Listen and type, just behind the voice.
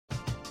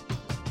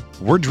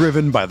We're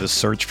driven by the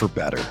search for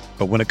better.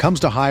 But when it comes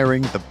to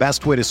hiring, the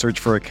best way to search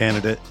for a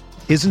candidate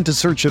isn't to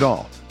search at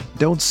all.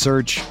 Don't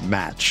search,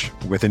 match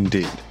with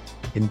Indeed.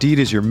 Indeed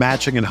is your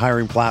matching and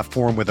hiring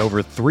platform with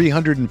over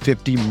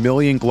 350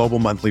 million global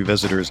monthly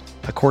visitors,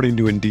 according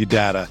to Indeed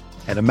data,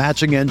 and a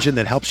matching engine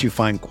that helps you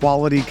find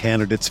quality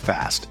candidates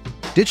fast.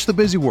 Ditch the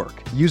busy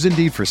work. Use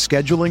Indeed for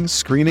scheduling,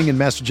 screening, and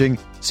messaging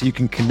so you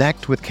can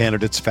connect with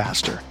candidates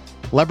faster.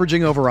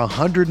 Leveraging over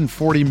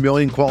 140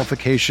 million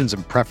qualifications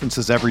and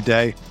preferences every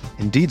day,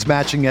 Indeed's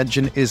matching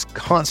engine is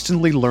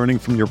constantly learning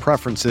from your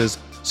preferences,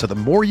 so the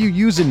more you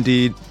use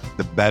Indeed,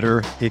 the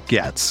better it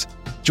gets.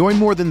 Join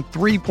more than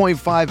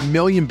 3.5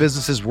 million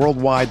businesses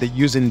worldwide that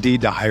use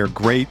Indeed to hire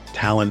great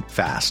talent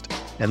fast.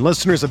 And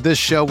listeners of this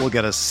show will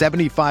get a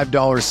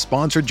 $75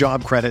 sponsored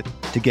job credit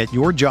to get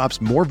your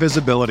jobs more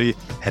visibility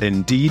at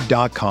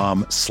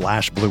Indeed.com/Blue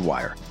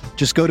Wire.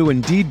 Just go to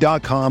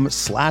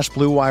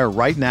Indeed.com/Blue Wire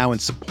right now and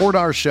support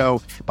our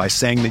show by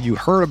saying that you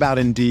heard about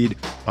Indeed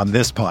on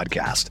this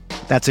podcast.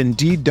 That's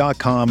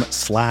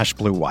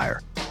Indeed.com/Blue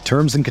Wire.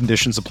 Terms and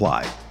conditions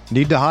apply.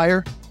 Need to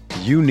hire?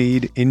 You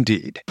need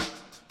Indeed.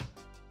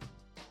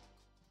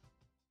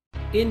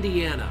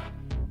 Indiana,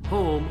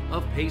 home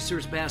of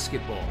Pacers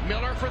basketball.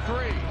 Miller for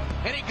three,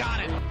 and he got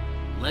it.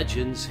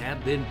 Legends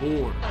have been born.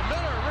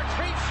 Miller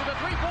retreats to the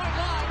three-point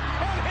line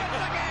and hits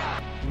again.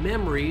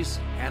 Memories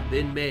have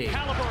been made.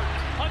 Halliburton,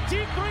 a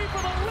deep three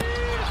for the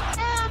lead.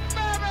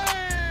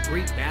 Baby!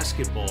 Great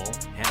basketball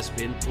has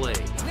been played.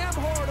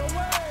 Nembhard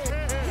away,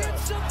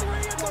 hits a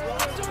three at the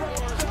buzzer to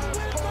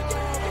win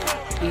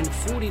the game. In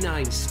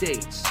 49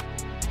 states,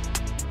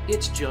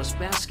 it's just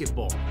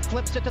basketball.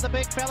 Flips it to the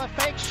big fella,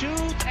 fake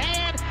shoots,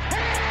 and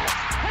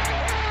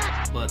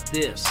hits! But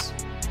this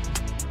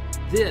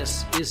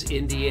is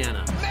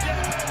Indiana.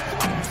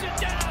 Throws it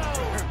down.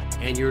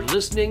 And you're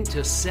listening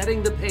to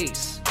Setting the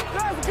Pace.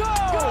 Let's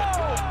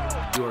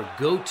go! Your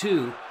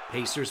go-to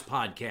Pacers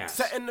podcast.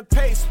 Setting the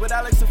pace with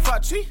Alex and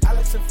Facci.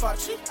 Alex and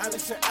Facci.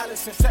 Alex and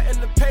Allison. Setting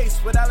the pace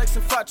with Alex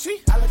and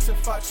Facci. Alex and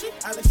Facci.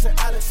 Alex and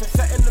Allison.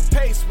 Setting the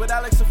pace with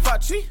Alex and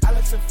Facci.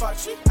 Alex and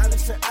Facci.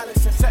 Alex and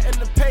Allison. Setting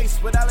the pace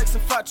with Alex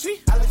and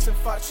Facci. Alex and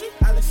Facci.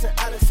 Alex and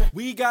Allison.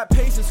 We got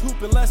Pacers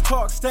hooping, let's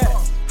talk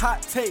stats.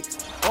 Hot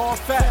takes, all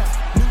facts.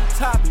 New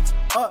topics,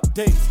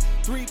 updates.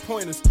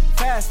 Three-pointers,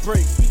 fast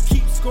breaks. We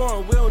keep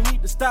scoring, we don't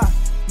need to stop.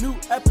 New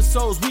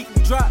episodes,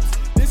 weekly drops.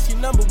 This your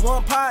number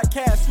one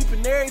podcast.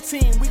 Sweeping every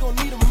team, we gon'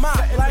 need a mop.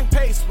 Setting the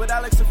pace with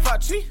Alex and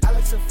Facci.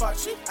 Alex and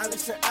Facci.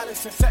 Alex and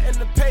Allison. Setting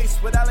the pace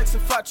with Alex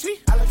and Facci.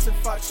 Alex and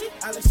Facci.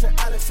 Alex and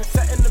Allison.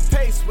 Setting the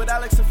pace with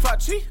Alex and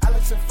Facci.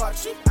 Alex and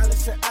Facci.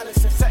 Alex and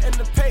Allison. Setting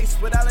the pace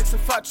with Alex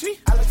and Facci.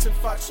 Alex and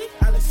Facci.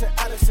 Alex and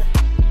Allison.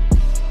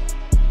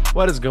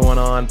 What is going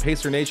on,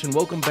 Pacer Nation?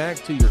 Welcome back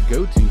to your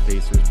go-to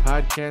Pacers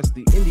podcast.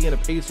 The Indiana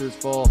Pacers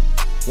fall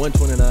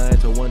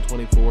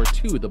 129-124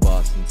 to the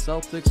Boston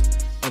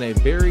Celtics in a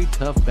very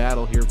tough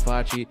battle here,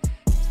 Facci.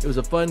 It was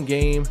a fun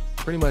game,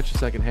 pretty much the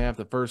second half.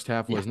 The first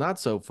half was not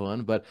so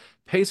fun, but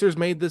Pacers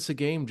made this a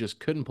game, just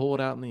couldn't pull it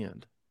out in the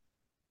end.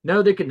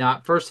 No, they could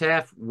not. First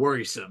half,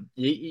 worrisome.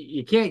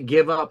 You can't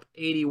give up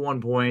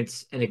 81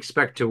 points and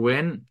expect to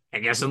win, I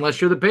guess, unless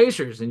you're the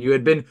Pacers, and you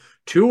had been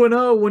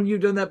 2-0 when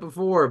you've done that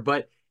before,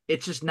 but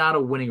it's just not a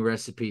winning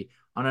recipe.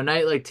 On a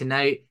night like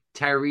tonight,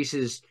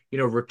 Tyrese's,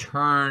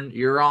 return,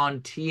 you're on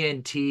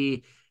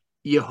TNT.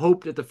 You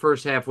hope that the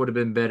first half would have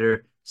been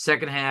better.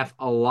 Second half,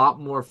 a lot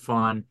more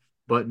fun.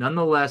 But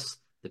nonetheless,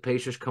 the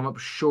Pacers come up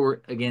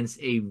short against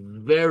a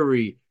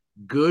very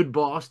good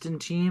Boston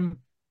team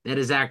that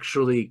is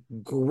actually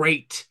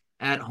great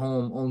at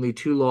home. Only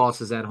 2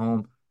 losses at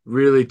home.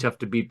 Really tough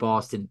to beat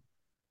Boston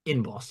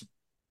in Boston.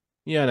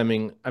 Yeah,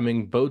 and I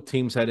mean, both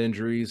teams had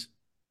injuries.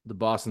 The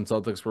Boston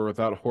Celtics were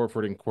without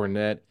Horford and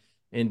Cornette.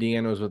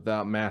 Indiana was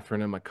without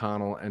Mathurin and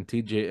McConnell, and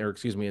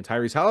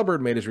Tyrese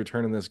Halliburton made his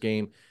return in this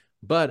game,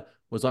 but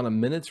was on a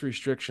minutes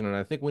restriction. And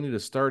I think we need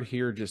to start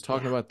here just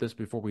talking about this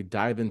before we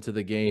dive into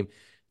the game.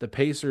 The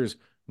Pacers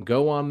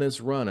go on this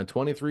run, a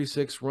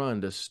 23-6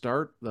 run to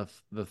start the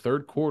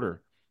third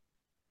quarter.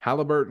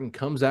 Halliburton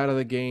comes out of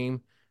the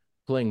game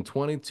playing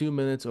 22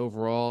 minutes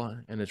overall,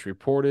 and it's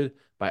reported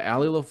by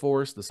Allie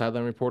LaForce, the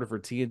sideline reporter for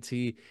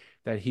TNT,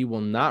 that he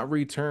will not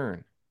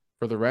return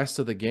for the rest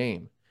of the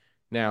game.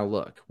 Now,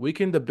 look, we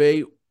can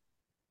debate,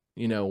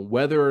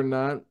 whether or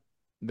not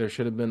there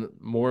should have been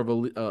more of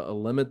a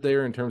limit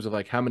there in terms of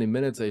like how many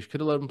minutes they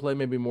could have let him play,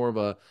 maybe more of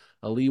a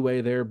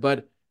leeway there.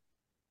 But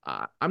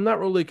I'm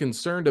not really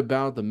concerned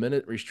about the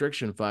minute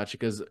restriction, Facci,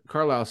 because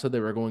Carlisle said they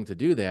were going to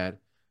do that.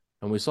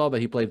 And we saw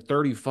that he played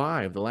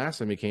 35 the last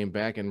time he came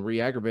back and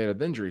re-aggravated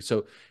the injury.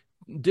 So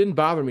it didn't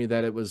bother me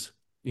that it was,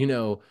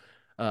 a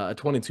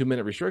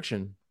 22-minute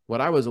restriction.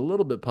 What I was a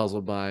little bit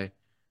puzzled by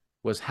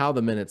was how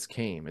the minutes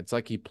came. It's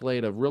like he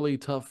played a really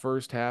tough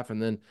first half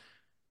and then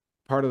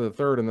part of the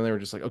third, and then they were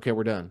just like, okay,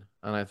 we're done.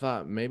 And I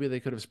thought maybe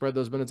they could have spread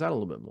those minutes out a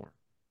little bit more.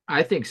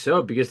 I think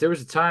so, because there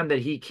was a time that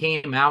he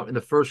came out in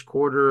the first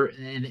quarter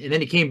and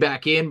then he came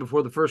back in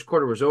before the first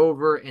quarter was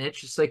over. And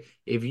it's just like,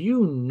 if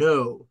you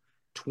know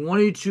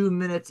 22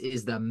 minutes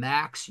is the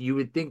max. You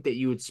would think that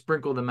you would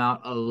sprinkle them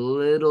out a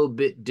little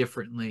bit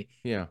differently.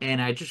 Yeah.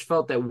 And I just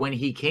felt that when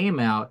he came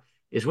out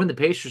is when the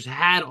Pacers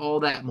had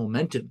all that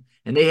momentum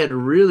and they had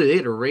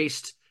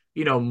erased,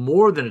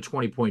 more than a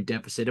 20-point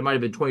deficit. It might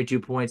have been 22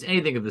 points,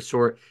 anything of the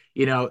sort.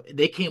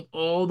 They came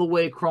all the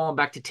way crawling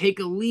back to take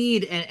a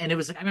lead. And it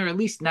was, I remember at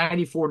least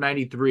 94,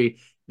 93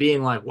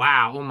 being like,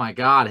 wow, oh my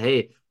God,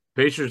 hey,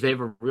 Pacers, they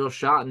have a real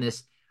shot in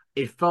this.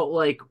 It felt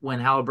like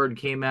when Halliburton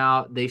came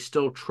out, they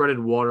still treaded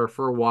water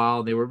for a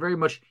while. They were very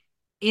much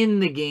in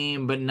the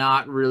game, but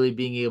not really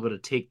being able to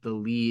take the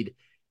lead.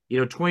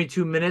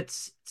 22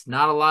 minutes, it's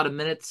not a lot of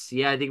minutes.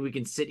 Yeah, I think we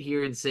can sit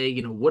here and say,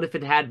 what if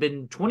it had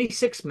been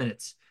 26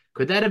 minutes?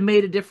 Could that have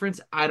made a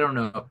difference? I don't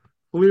know.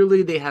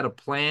 Clearly, they had a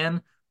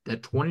plan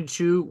that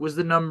 22 was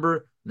the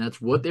number, and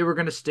that's what they were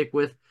going to stick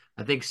with.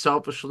 I think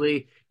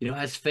selfishly,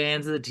 as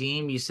fans of the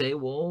team, you say,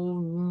 well,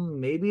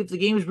 maybe if the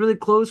game is really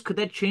close, could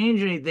that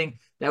change anything?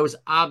 That was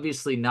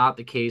obviously not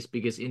the case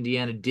because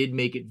Indiana did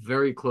make it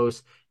very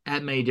close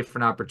at many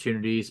different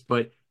opportunities.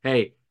 But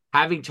hey,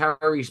 having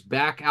Tyrese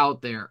back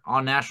out there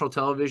on national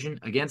television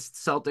against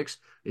the Celtics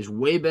is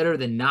way better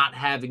than not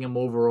having him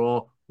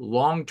overall.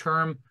 Long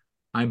term,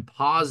 I'm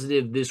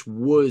positive this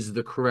was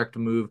the correct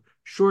move.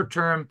 Short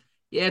term,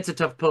 yeah, it's a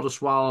tough pill to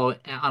swallow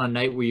on a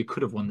night where you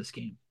could have won this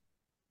game.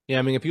 Yeah,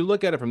 I mean, if you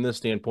look at it from this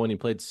standpoint, he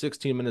played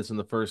 16 minutes in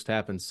the first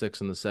half and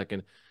 6 in the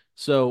second.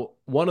 So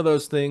one of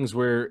those things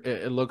where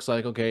it looks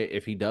like, okay,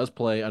 if he does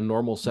play a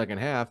normal second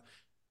half,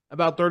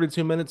 about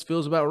 32 minutes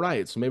feels about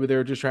right. So maybe they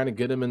were just trying to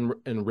get him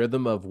in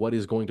rhythm of what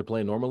he's going to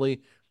play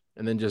normally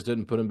and then just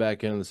didn't put him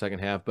back in the second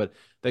half. But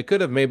they could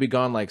have maybe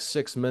gone like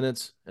 6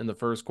 minutes in the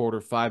first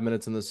quarter, 5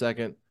 minutes in the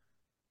second,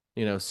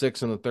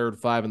 6 in the third,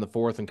 5 in the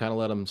fourth, and kind of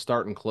let him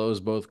start and close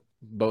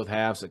both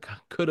halves. It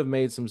could have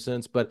made some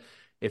sense, but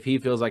if he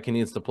feels like he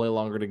needs to play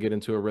longer to get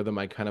into a rhythm,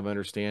 I kind of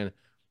understand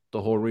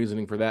the whole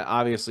reasoning for that.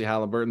 Obviously,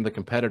 Halliburton, the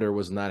competitor,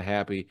 was not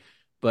happy.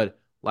 But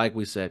like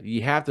we said,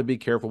 you have to be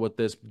careful with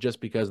this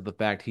just because of the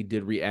fact he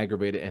did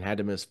re-aggravate it and had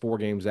to miss 4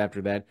 games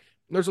after that.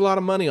 There's a lot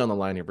of money on the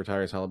line here for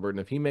Tyrese Halliburton.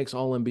 If he makes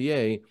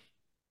All-NBA,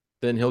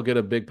 then he'll get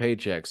a big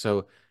paycheck.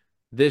 So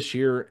this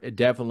year, it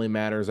definitely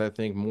matters, I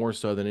think, more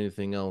so than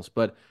anything else.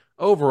 But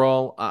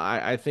overall,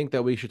 I think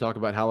that we should talk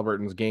about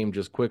Halliburton's game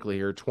just quickly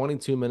here.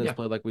 22 minutes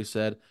played, like we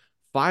said.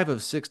 5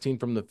 of 16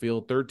 from the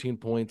field, 13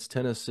 points,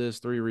 10 assists,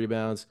 3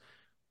 rebounds.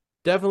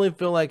 Definitely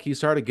feel like he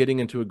started getting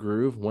into a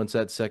groove once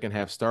that second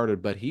half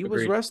started, but he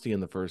was rusty in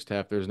the first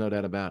half. There's no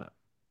doubt about it.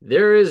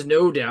 There is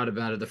no doubt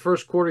about it. The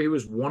first quarter, he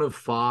was 1 of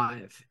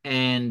 5.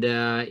 And,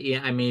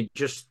 it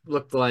just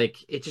looked like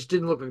 – it just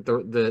didn't look like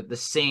the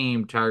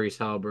same Tyrese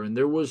Halliburton.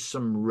 There was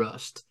some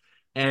rust.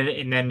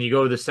 And then you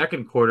go to the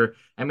second quarter.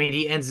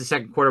 He ends the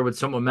second quarter with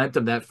some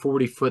momentum, that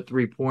 40-foot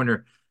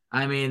three-pointer.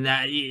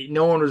 That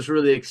no one was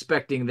really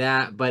expecting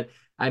that, but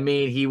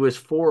he was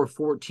 4 of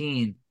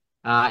 14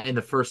 in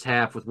the first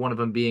half, with one of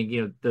them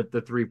being, the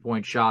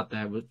 3-point shot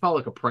that felt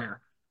like a prayer.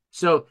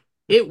 So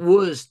it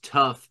was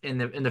tough in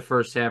the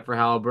first half for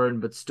Halliburton,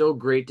 but still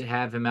great to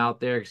have him out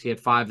there because he had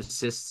 5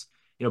 assists,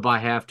 by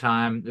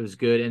halftime. It was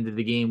good. Ended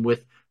the game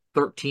with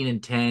 13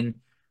 and 10.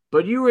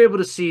 But you were able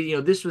to see,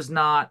 this was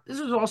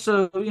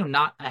also,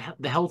 not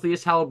the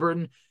healthiest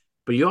Halliburton.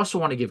 But you also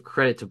want to give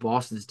credit to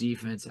Boston's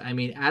defense.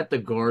 At the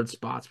guard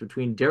spots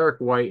between Derek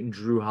White and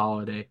Drew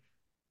Holiday,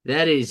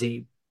 that is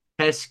a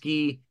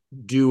pesky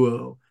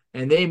duo.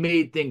 And they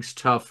made things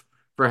tough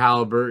for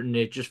Halliburton.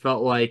 It just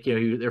felt like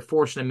they're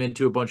forcing him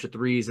into a bunch of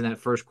threes in that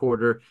first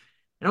quarter.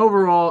 And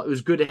overall, it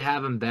was good to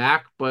have him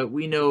back. But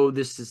we know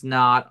this is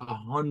not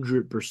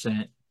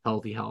 100%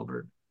 healthy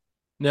Halliburton.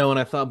 No, and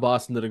I thought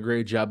Boston did a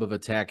great job of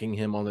attacking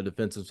him on the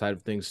defensive side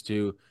of things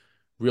too.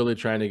 Really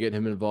trying to get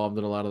him involved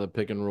in a lot of the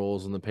pick and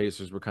rolls, and the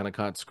Pacers were kind of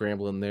caught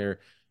scrambling there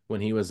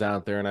when he was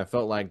out there. And I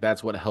felt like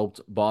that's what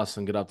helped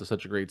Boston get off to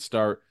such a great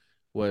start,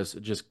 was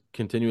just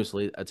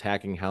continuously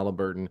attacking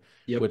Halliburton,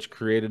 which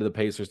created the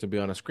Pacers to be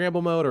on a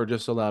scramble mode or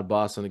just allowed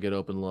Boston to get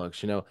open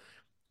looks.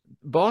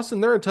 Boston,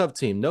 they're a tough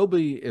team.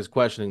 Nobody is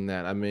questioning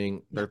that.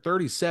 They're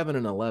 37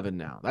 and 11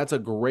 now. That's a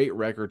great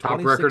record.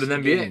 Top record in the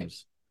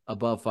NBA.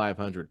 Above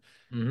 500.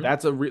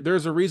 Mm-hmm.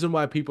 There's a reason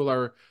why people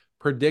are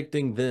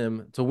predicting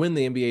them to win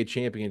the NBA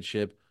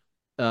championship,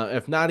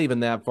 if not even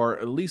that far,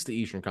 at least the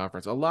Eastern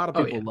Conference. A lot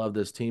of people love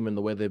this team and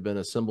the way they've been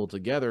assembled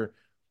together.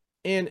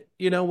 And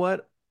you know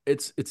what?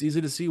 It's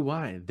easy to see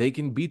why. They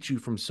can beat you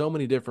from so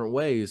many different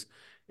ways,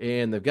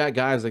 and they've got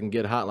guys that can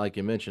get hot, like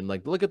you mentioned.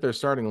 Like, look at their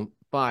starting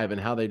 5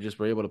 and how they just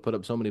were able to put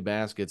up so many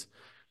baskets.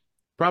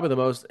 Probably the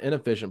most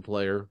inefficient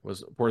player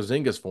was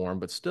Porzingis for him,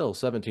 but still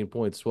 17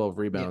 points, 12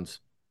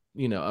 rebounds.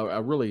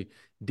 A really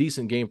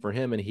decent game for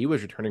him, and he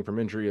was returning from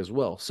injury as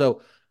well.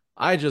 So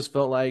I just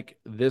felt like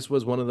this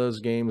was one of those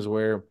games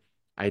where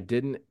I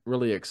didn't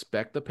really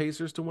expect the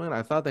Pacers to win.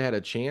 I thought they had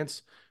a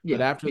chance,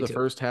 but after the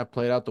first half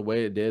played out the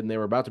way it did, and they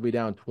were about to be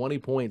down 20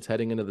 points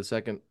heading into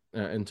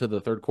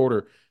the third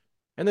quarter,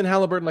 and then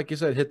Halliburton, like you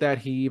said, hit that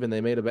heave, and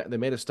they made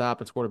a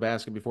stop and scored a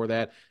basket before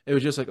that. It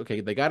was just like, okay,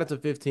 they got it to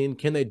 15.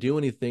 Can they do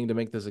anything to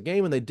make this a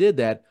game? And they did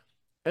that.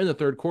 in the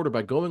third quarter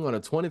by going on a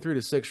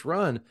 23-6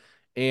 run.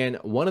 And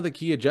one of the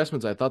key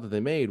adjustments I thought that they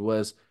made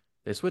was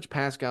they switched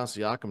Pascal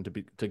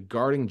Siakam to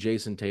guarding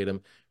Jason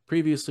Tatum.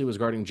 Previously was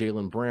guarding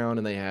Jaylen Brown,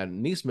 and they had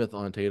Nesmith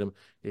on Tatum.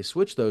 They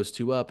switched those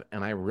two up,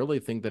 and I really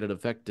think that it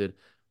affected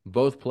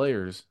both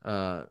players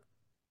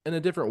in a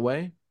different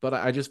way. But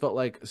I just felt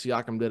like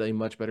Siakam did a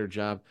much better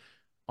job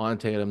on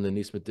Tatum than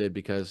Nesmith did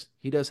because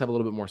he does have a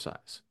little bit more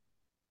size.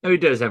 No, he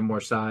does have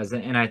more size,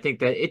 and I think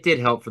that it did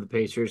help for the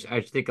Pacers.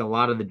 I think a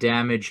lot of the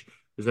damage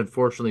was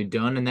unfortunately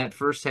done in that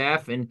first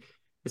half, and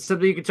it's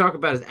something you can talk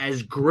about.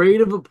 As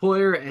great of a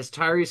player as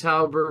Tyrese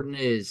Halliburton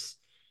is,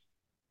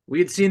 we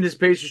had seen this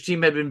Pacers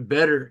team had been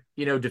better,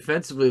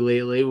 defensively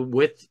lately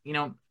with,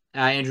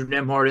 Andrew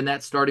Nembhard in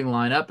that starting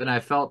lineup, and I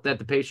felt that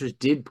the Pacers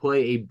did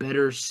play a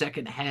better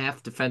second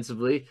half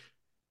defensively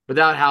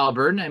without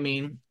Halliburton. I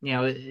mean,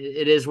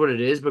 it is what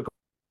it is, but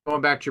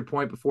going back to your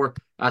point before,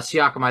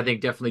 Siakam, I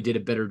think, definitely did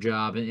a better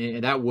job,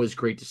 and that was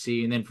great to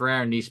see. And then for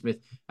Aaron Nesmith,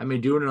 I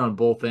mean, doing it on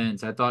both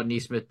ends. I thought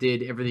Nesmith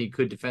did everything he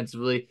could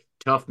defensively.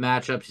 Tough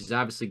matchups. He's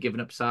obviously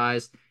given up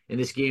size in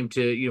this game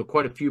to,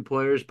 quite a few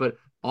players, but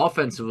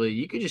offensively,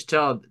 you could just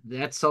tell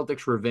that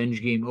Celtics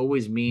revenge game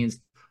always means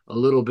a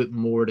little bit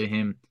more to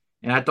him.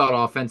 And I thought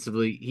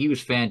offensively, he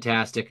was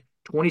fantastic.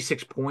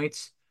 26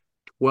 points,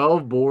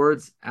 12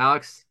 boards.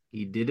 Alex,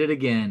 he did it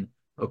again.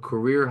 A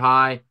career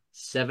high,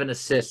 7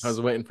 assists. I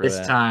was waiting for this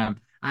that. time.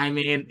 I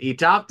mean, he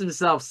topped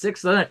himself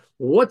 6.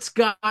 What's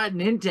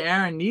gotten into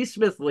Aaron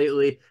Nesmith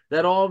lately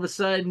that all of a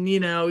sudden,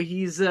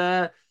 he's he's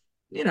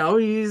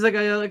like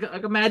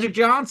a Magic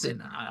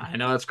Johnson. I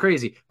know that's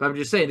crazy, but I'm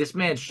just saying this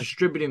man's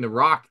distributing the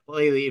rock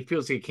lately. It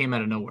feels like it came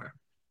out of nowhere.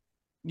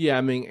 Yeah,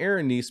 I mean,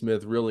 Aaron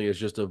Nesmith really is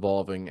just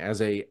evolving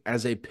as a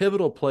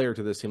pivotal player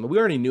to this team. We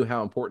already knew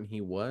how important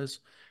he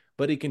was,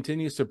 but he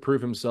continues to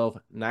prove himself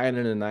night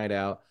in and night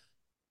out.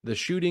 The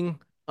shooting,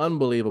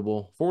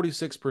 unbelievable.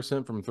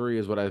 46% from three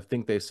is what I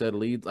think they said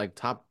leads like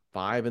top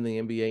 5 in the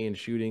NBA in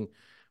shooting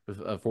with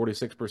a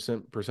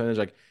 46% percentage.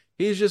 Like,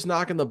 he's just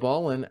knocking the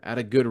ball in at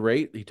a good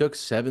rate. He took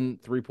 7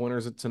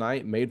 3-pointers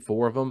tonight, made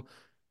 4 of them.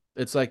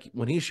 It's like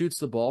when he shoots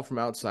the ball from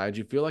outside,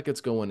 you feel like it's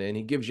going in.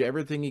 He gives you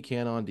everything he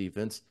can on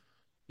defense.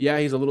 Yeah,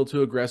 he's a little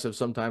too aggressive.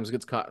 Sometimes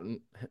gets caught,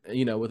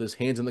 with his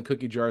hands in the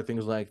cookie jar,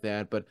 things like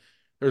that. But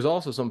there's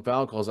also some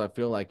foul calls I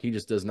feel like he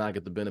just does not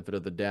get the benefit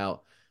of the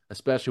doubt,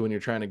 especially when you're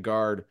trying to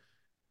guard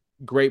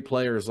great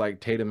players like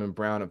Tatum and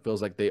Brown. It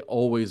feels like they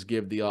always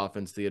give the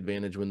offense the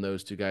advantage when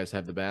those two guys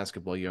have the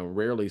basketball. You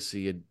rarely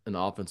see an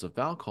offensive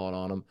foul called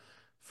on them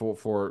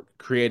for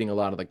creating a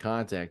lot of the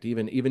contact.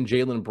 Even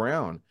Jaylen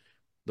Brown,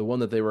 the one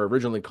that they were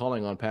originally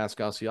calling on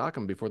Pascal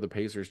Siakam before the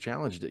Pacers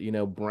challenged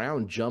it.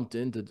 Brown jumped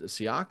into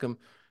Siakam,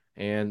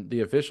 and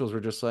the officials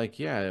were just like,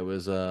 yeah, it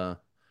was a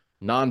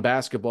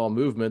non-basketball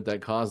movement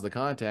that caused the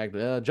contact.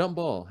 Jump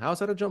ball. How's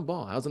that a jump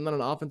ball? How's it not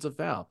an offensive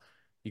foul?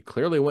 He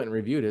clearly went and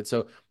reviewed it.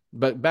 So,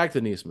 but back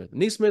to Nesmith.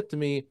 Nesmith, to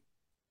me,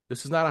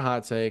 this is not a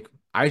hot take.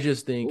 I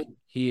just think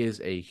he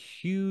is a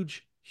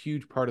huge,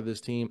 huge part of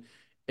this team.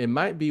 It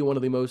might be one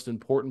of the most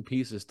important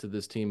pieces to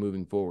this team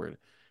moving forward.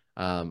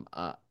 I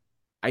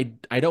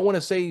don't want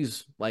to say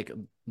he's like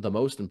the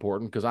most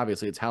important because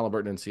obviously it's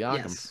Halliburton and Siakam.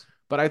 Yes.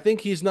 But I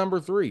think he's number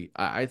 3.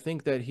 I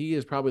think that he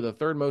is probably the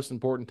 3rd most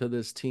important to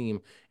this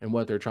team and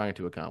what they're trying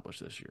to accomplish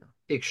this year.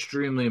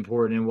 Extremely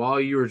important. And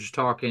while you were just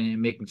talking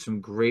and making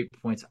some great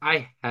points,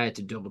 I had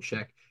to double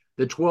check.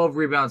 The 12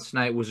 rebounds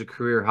tonight was a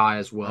career high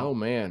as well. Oh,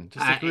 man.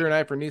 Just a career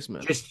night for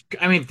Nesmith.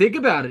 Think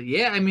about it.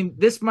 Yeah,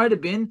 this might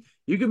have been,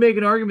 you could make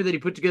an argument that he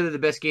put together the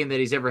best game that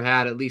he's ever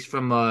had, at least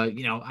from, I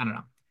don't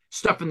know,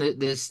 stuff in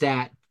the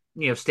stat,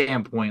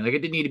 standpoint. Like, it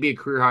didn't need to be a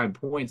career high in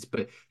points,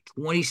 but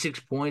 26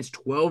 points,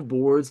 12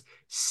 boards,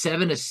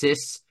 7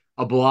 assists,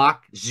 a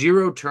block,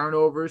 0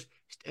 turnovers,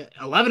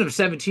 11 of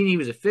 17. He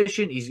was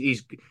efficient.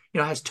 He's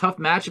has tough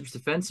matchups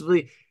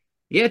defensively.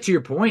 Yeah, to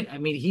your point,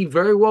 he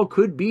very well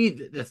could be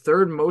the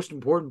 3rd most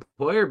important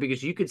player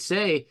because you could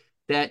say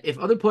that if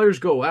other players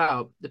go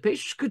out, the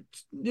Pacers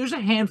there's a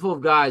handful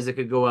of guys that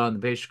could go out and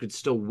the Pacers could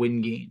still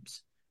win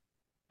games.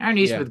 Aaron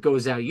Nesmith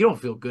goes out, you don't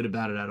feel good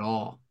about it at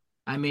all.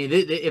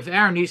 If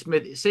Aaron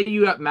Nesmith, say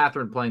you got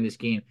Mathurin playing this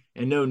game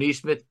and no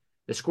Nesmith,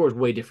 the score is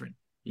way different.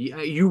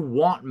 You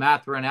want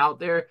Mathurin out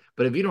there,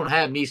 but if you don't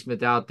have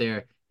Nesmith out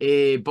there,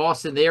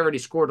 Boston, they already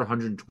scored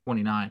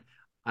 129.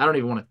 I don't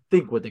even want to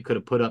think what they could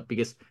have put up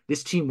because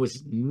this team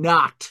was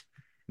not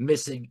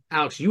missing.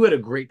 Alex, you had a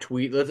great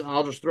tweet.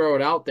 I'll just throw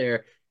it out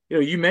there.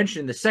 You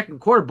mentioned in the second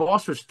quarter,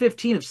 Boston was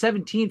 15 of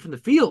 17 from the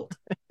field.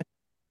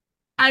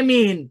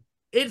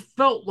 It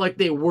felt like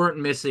they weren't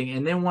missing.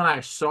 And then when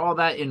I saw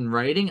that in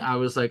writing, I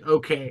was like,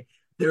 okay,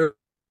 they're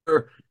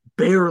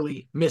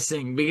barely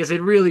missing because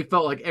it really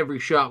felt like every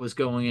shot was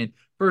going in.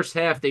 First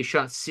half, they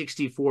shot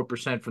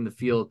 64% from the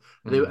field.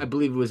 I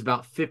believe it was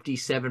about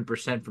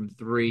 57% from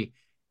 3.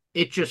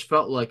 It just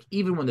felt like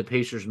even when the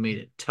Pacers made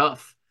it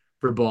tough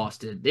for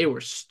Boston, they were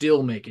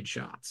still making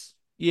shots.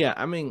 Yeah,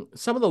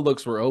 some of the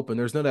looks were open.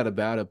 There's no doubt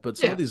about it. But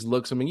some of these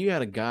looks, you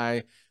had a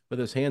guy with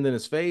his hand in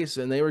his face,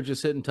 and they were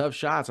just hitting tough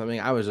shots.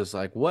 I was just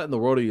like, what in the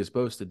world are you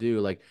supposed to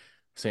do? Like,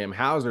 Sam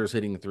Hauser's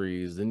hitting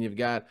threes. Then you've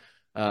got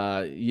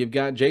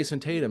Jason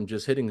Tatum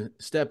just hitting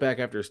step back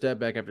after step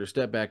back after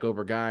step back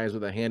over guys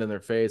with a hand in their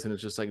face, and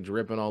it's just like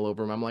dripping all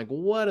over them. I'm like,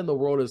 what in the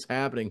world is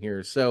happening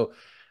here? So,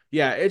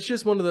 yeah, it's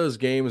just one of those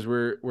games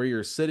where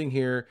you're sitting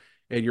here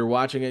and you're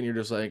watching it, and you're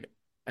just like,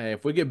 hey,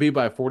 if we get beat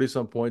by 40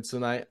 some points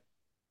tonight,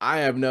 I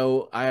have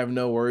no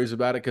worries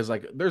about it, because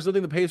like there's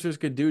nothing the Pacers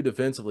could do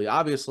defensively.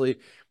 Obviously,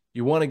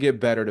 you want to get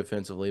better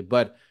defensively,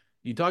 but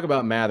you talk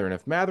about Mathurin.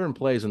 If Mathurin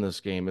plays in this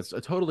game, it's a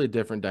totally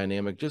different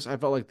dynamic. Just I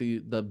felt like the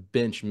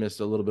bench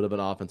missed a little bit of an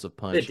offensive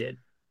punch. It did.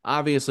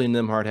 Obviously,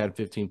 Nembhard had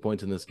 15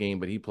 points in this game,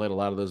 but he played a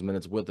lot of those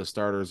minutes with the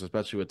starters,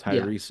 especially with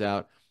Tyrese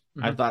out.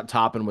 I thought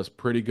Toppin was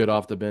pretty good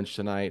off the bench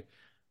tonight.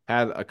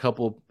 Had a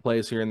couple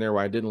plays here and there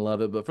where I didn't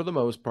love it, but for the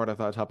most part, I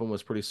thought Toppin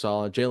was pretty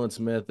solid. Jalen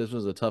Smith, this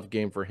was a tough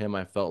game for him,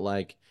 I felt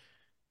like.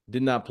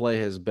 Did not play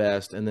his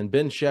best. And then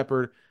Ben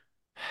Shepherd,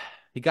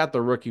 he got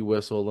the rookie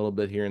whistle a little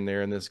bit here and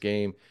there in this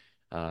game.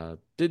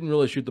 Didn't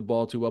really shoot the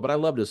ball too well, but I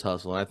loved his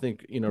hustle. And I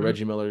think,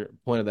 Reggie Miller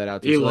pointed that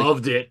out. He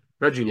loved it.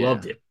 Reggie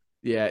loved it.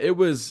 Yeah, it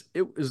was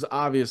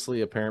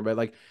obviously apparent, but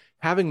like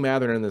having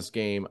Mathurin in this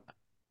game,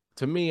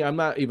 to me, I'm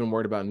not even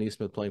worried about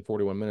Nesmith playing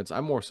 41 minutes.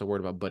 I'm more so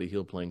worried about Buddy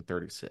Hield playing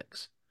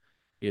 36.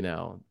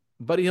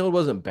 Buddy Hield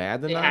wasn't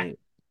bad tonight.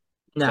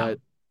 No.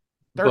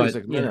 But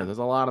 36 minutes is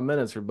a lot of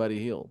minutes for Buddy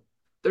Hield.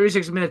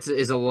 36 minutes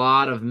is a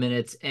lot of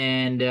minutes,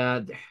 and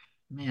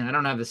man, I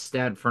don't have the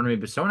stat in front of me,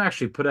 but someone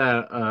actually put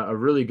out a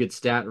really good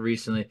stat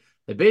recently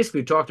that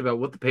basically talked about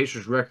what the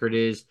Pacers' record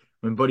is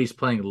when Buddy's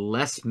playing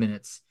less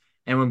minutes.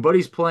 And when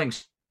Buddy's playing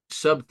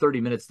sub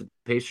 30 minutes, the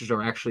Pacers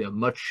are actually a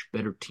much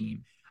better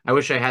team. I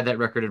wish I had that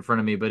record in front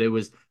of me, but it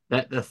was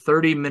that the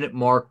 30-minute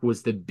mark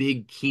was the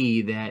big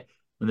key, that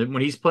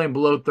when he's playing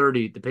below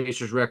 30, the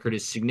Pacers' record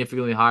is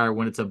significantly higher.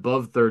 When it's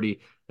above 30,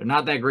 they're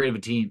not that great of a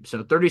team.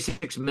 So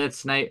 36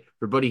 minutes tonight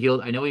for Buddy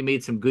Hield. I know he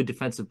made some good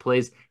defensive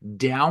plays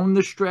down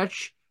the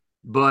stretch,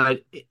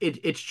 but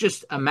it's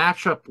just a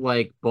matchup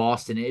like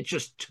Boston. It's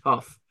just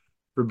tough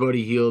for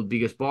Buddy Hield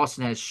because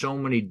Boston has so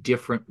many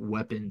different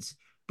weapons.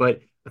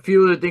 But a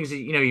few other things that,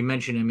 you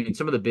mentioned, I mean,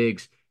 some of the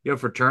bigs,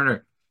 for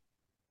Turner,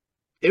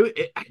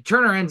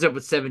 Turner ends up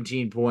with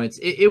 17 points.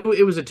 It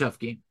was a tough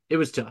game. It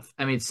was tough.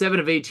 I mean,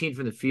 7 of 18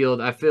 from the field.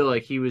 I feel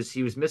like he was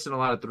missing a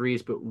lot of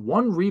threes, but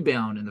 1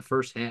 rebound in the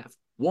first half.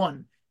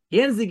 1.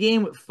 He ends the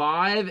game with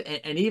 5,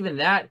 and even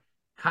that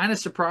kind of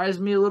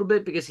surprised me a little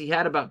bit because he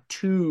had about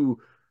two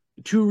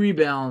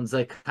rebounds,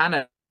 like kind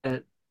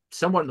of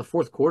somewhat in the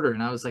fourth quarter,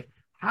 and I was like,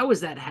 how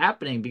is that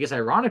happening? Because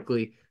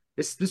ironically,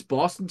 this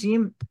Boston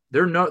team,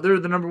 they're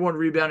the number 1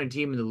 rebounding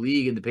team in the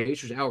league, and the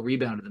Pacers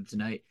out-rebounded them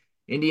tonight.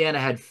 Indiana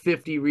had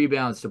 50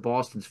 rebounds to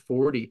Boston's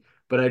 40,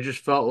 but I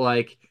just felt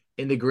like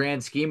in the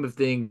grand scheme of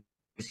things,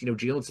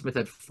 Jalen Smith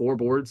had 4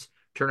 boards,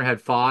 Turner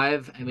had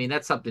 5. I mean,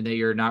 that's something that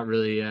you're not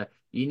really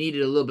you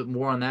needed a little bit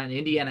more on that, and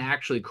Indiana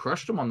actually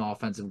crushed them on the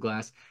offensive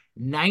glass,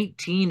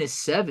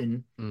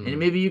 19-7, and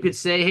maybe you could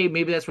say, hey,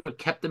 maybe that's what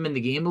kept them in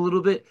the game a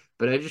little bit,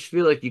 but I just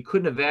feel like you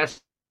couldn't have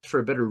asked for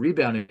a better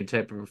rebounding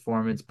type of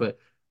performance. But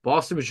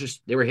Boston was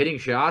just, they were hitting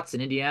shots,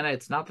 and Indiana,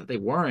 it's not that they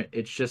weren't,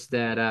 it's just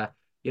that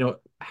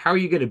how are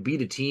you going to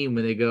beat a team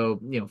when they go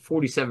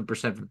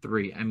 47% from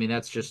 3? I mean,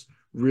 that's just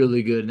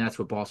really good, and that's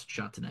what Boston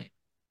shot tonight.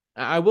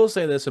 I will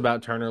say this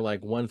about Turner,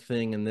 like one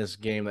thing in this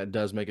game that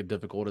does make it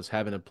difficult is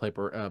having to play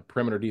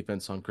perimeter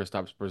defense on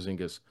Kristaps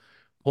Porzingis,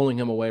 pulling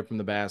him away from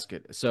the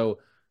basket. So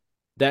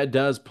that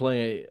does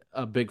play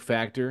a big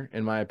factor,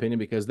 in my opinion,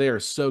 because they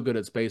are so good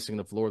at spacing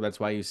the floor. That's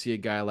why you see a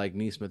guy like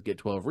Nesmith get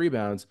 12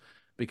 rebounds,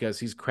 because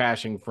he's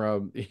crashing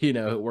from,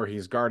 where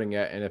he's guarding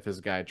at. And if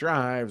his guy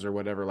drives or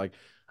whatever, like,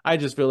 I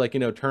just feel like,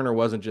 Turner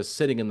wasn't just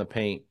sitting in the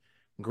paint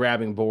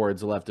grabbing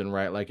boards left and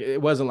right. Like, it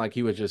wasn't like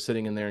he was just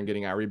sitting in there and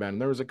getting out rebounded.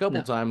 There was a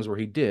couple times where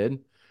he did,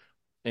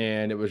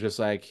 and it was just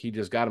like he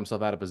just got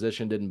himself out of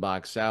position, didn't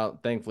box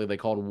out. Thankfully, they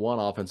called 1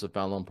 offensive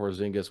foul on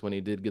Porzingis when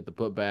he did get the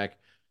putback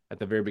at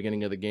the very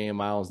beginning of the game.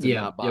 Miles did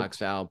not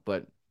box out,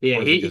 but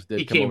he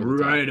came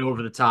right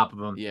over the top of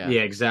him. Yeah,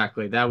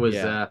 exactly. That was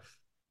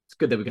it's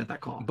good that we got that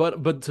call.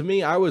 But to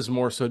me, I was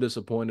more so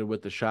disappointed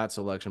with the shot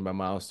selection by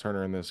Miles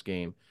Turner in this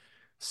game.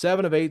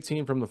 7 of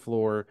 18 from the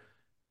floor,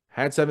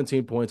 had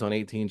 17 points on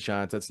 18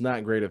 shots. That's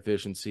not great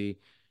efficiency.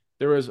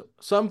 There was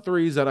some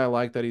threes that I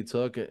liked that he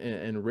took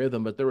in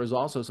rhythm, but there was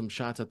also some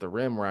shots at the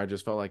rim where I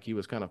just felt like he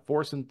was kind of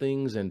forcing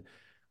things, and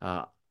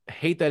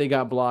hate that he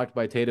got blocked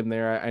by Tatum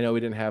there. I know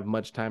he didn't have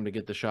much time to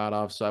get the shot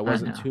off, so I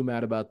wasn't too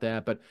mad about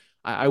that. But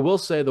I will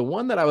say the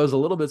one that I was a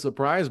little bit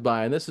surprised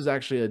by, and this is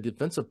actually a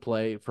defensive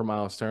play for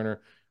Miles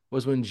Turner,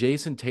 was when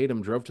Jason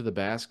Tatum drove to the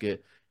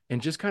basket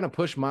and just kind of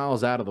pushed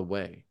Miles out of the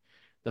way.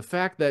 The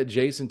fact that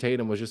Jason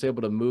Tatum was just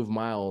able to move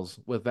Miles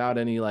without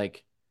any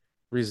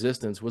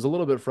resistance was a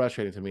little bit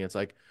frustrating to me. It's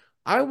like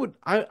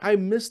I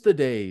miss the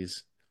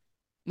days,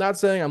 not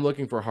saying I'm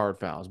looking for hard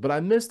fouls, but I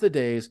miss the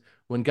days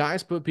when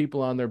guys put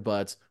people on their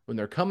butts when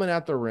they're coming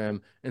at the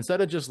rim,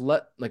 instead of just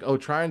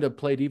trying to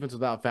play defense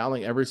without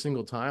fouling every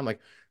single time. Like,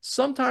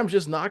 sometimes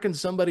just knocking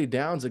somebody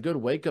down is a good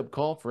wake up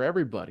call for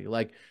everybody.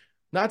 Like,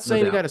 not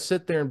saying you got to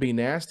sit there and be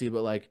nasty,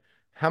 but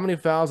How many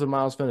fouls did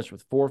Miles finish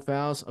with? 4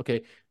 fouls?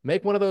 Okay,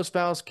 make one of those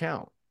fouls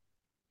count.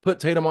 Put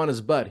Tatum on his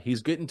butt.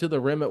 He's getting to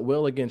the rim at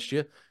will against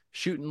you,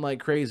 shooting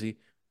like crazy.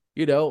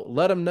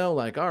 Let him know,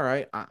 like, all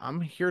right, I'm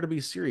here to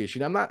be serious.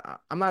 I'm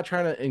not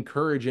trying to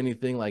encourage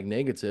anything like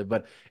negative,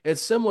 but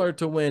it's similar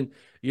to when,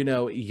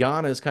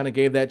 Giannis kind of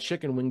gave that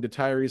chicken wing to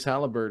Tyrese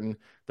Halliburton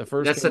the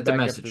first game back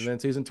after the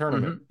end-season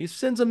tournament. Mm-hmm. He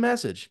sends a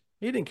message.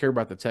 He didn't care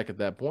about the tech at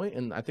that point,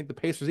 and I think the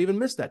Pacers even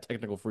missed that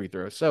technical free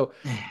throw. So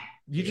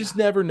you just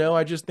never know.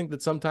 I just think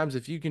that sometimes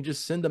if you can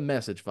just send a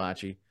message,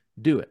 Facci,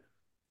 do it.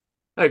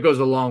 That goes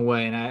a long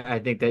way, and I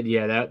think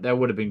that, that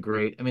would have been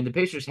great. I mean, the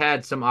Pacers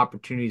had some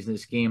opportunities in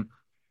this game.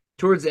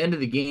 Towards the end of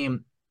the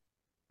game,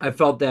 I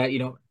felt that,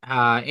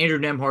 Andrew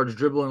Nembhard's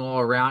dribbling all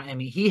around. I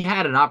mean, he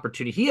had an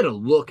opportunity. He had a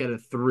look at a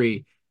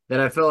three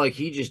that I felt like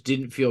he just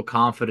didn't feel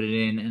confident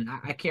in. And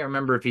I can't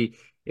remember if he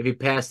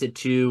passed it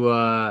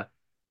to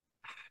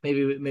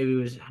maybe it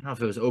was, I don't know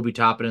if it was Obi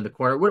Toppin in the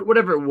corner.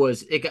 Whatever it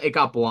was, it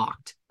got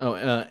blocked. Oh,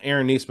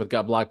 Aaron Nesmith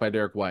got blocked by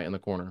Derek White in the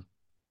corner.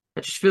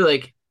 I just feel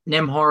like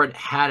Nembhard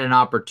had an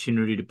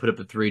opportunity to put up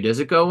a three. Does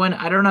it go in?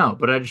 I don't know,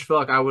 but I just feel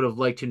like I would have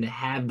liked him to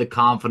have the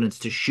confidence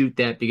to shoot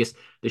that because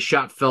the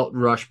shot felt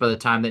rushed by the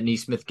time that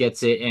Nesmith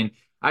gets it. And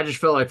I just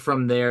felt like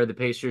from there, the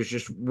Pacers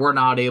just were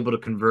not able to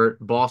convert.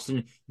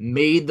 Boston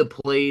made the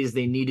plays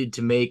they needed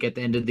to make at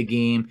the end of the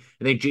game.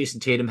 I think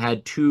Jason Tatum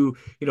had 2,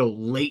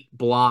 late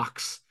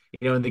blocks,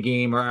 in the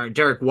game, or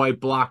Derek White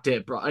blocked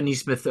it,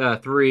 Nesmith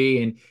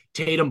 3, and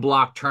Tatum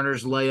blocked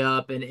Turner's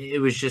layup. And it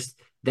was just,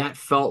 that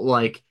felt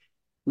like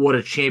what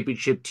a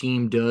championship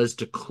team does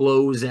to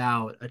close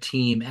out a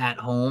team at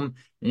home.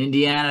 In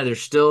Indiana, I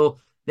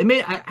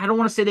don't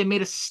want to say they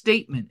made a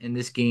statement in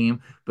this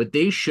game, but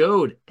they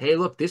showed, hey,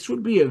 look, this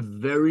would be a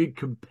very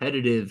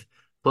competitive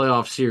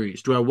playoff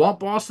series. Do I want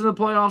Boston in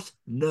the playoffs?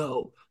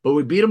 No. But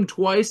we beat them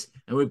twice,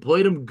 and we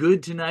played them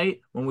good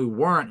tonight when we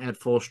weren't at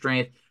full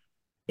strength.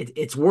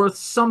 It's worth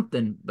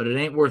something, but it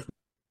ain't worth.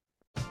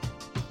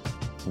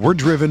 We're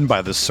driven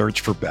by the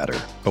search for better.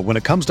 But when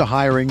it comes to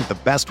hiring, the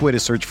best way to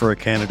search for a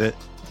candidate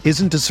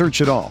isn't to search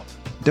at all.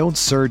 Don't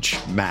search,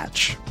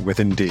 match with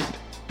Indeed.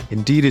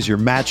 Indeed is your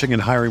matching and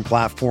hiring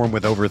platform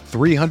with over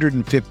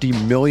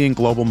 350 million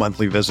global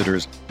monthly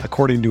visitors,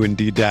 according to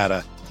Indeed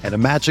data, and a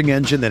matching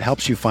engine that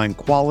helps you find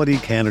quality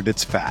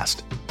candidates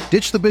fast.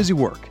 Ditch the busy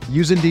work.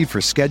 Use Indeed for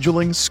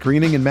scheduling,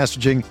 screening, and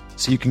messaging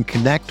so you can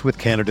connect with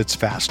candidates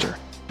faster.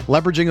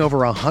 Leveraging over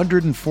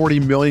 140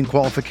 million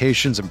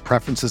qualifications and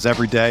preferences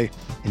every day,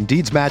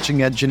 Indeed's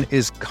matching engine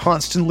is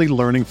constantly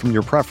learning from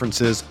your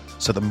preferences,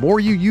 so the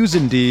more you use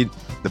Indeed,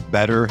 the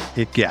better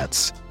it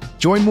gets.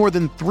 Join more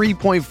than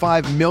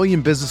 3.5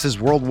 million businesses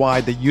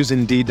worldwide that use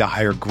Indeed to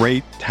hire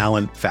great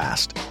talent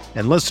fast.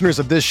 And listeners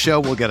of this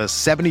show will get a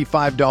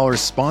 $75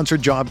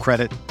 sponsored job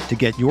credit to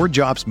get your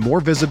jobs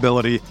more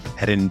visibility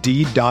at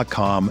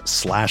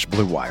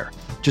Indeed.com/Blue Wire.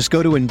 Just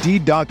go to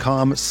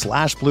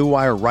Indeed.com/Blue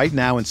Wire right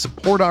now and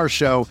support our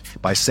show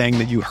by saying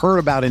that you heard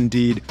about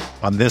Indeed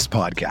on this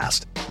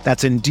podcast.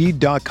 That's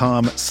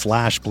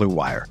Indeed.com/Blue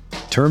Wire.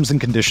 Terms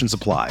and conditions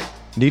apply.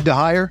 Need to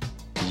hire?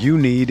 You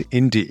need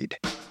Indeed.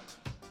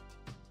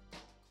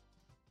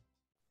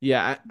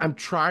 Yeah, I'm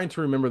trying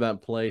to remember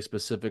that play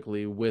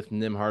specifically with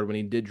Nembhard when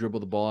he did dribble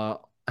the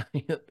ball out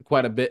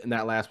quite a bit in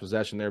that last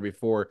possession there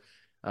before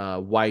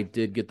White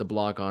did get the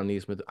block on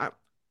Nesmith.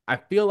 I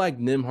feel like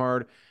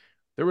Nembhard,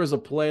 there was a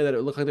play that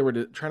it looked like they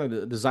were trying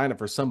to design it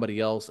for somebody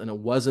else, and it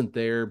wasn't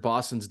there.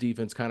 Boston's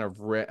defense kind of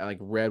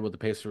read what the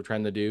Pacers were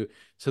trying to do.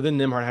 So then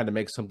Nembhard had to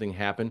make something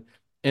happen,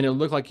 and it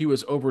looked like he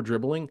was over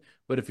dribbling.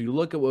 But if you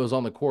look at what was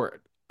on the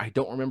court, I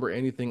don't remember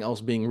anything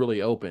else being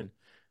really open.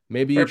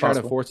 Maybe you try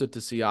to force it to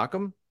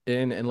Siakam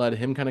and let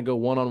him kind of go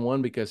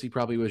one-on-one because he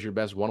probably was your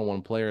best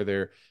one-on-one player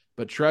there.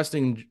 But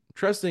trusting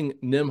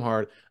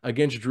Nembhard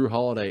against Jrue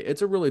Holiday,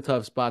 it's a really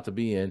tough spot to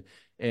be in.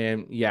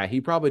 And yeah,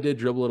 he probably did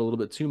dribble it a little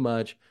bit too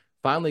much.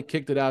 Finally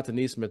kicked it out to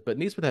Nesmith, but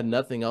Nesmith had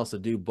nothing else to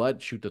do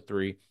but shoot the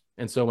three.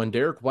 And so when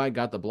Derek White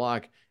got the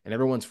block and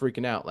everyone's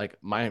freaking out, like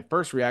my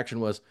first reaction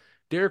was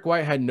Derek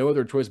White had no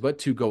other choice but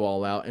to go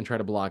all out and try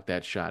to block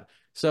that shot.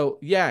 So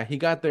yeah, he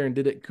got there and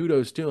did it.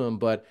 Kudos to him,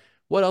 but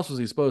what else was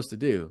he supposed to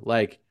do?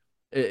 Like,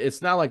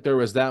 it's not like there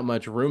was that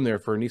much room there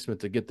for Nesmith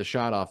to get the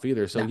shot off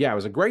either. So yeah, it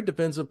was a great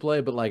defensive play,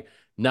 but like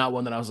not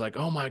one that I was like,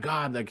 oh my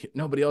God, like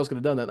nobody else could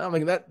have done that. I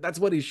mean, that's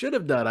what he should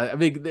have done. I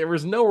mean, there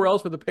was nowhere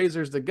else for the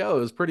Pacers to go.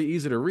 It was pretty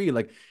easy to read.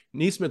 Like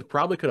Nesmith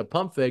probably could have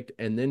pump faked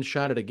and then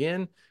shot it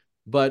again,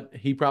 but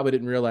he probably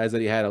didn't realize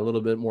that he had a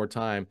little bit more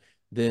time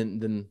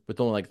than with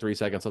only like 3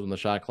 seconds left on the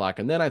shot clock.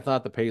 And then I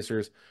thought the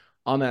Pacers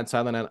on that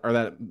sideline or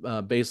that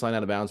baseline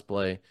out of bounds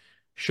play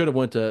should have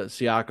went to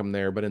Siakam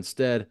there, but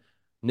instead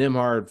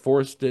Nembhard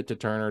forced it to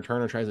Turner.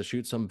 Turner tries to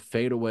shoot some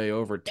fadeaway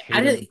over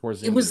Tatum.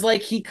 It was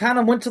like he kind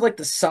of went to like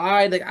the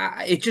side. Like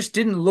it just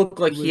didn't look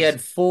like he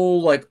had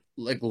full like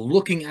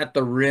looking at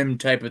the rim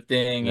type of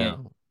thing,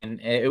 no.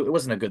 and it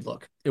wasn't a good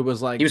look. It was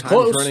like he was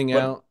close, running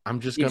out. I'm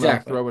just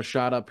gonna throw a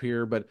shot up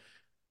here, but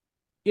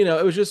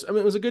it was just, I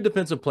mean, it was a good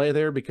defensive play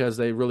there because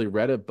they really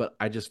read it, but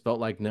I just felt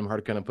like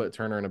Nembhard kind of put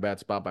Turner in a bad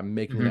spot by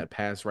making Mhm. that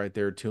pass right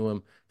there to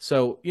him.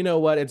 So, you know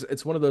what?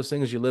 It's one of those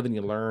things you live and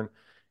you learn.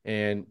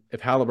 And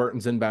if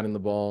Halliburton's inbounding the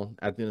ball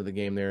at the end of the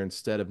game there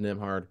instead of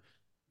Nembhard,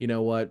 you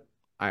know what?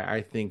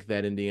 I think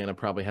that Indiana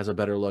probably has a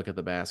better look at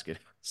the basket.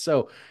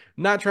 So,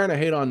 not trying to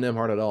hate on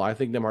Nembhard at all. I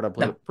think Nembhard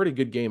played a No. pretty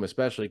good game,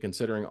 especially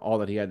considering all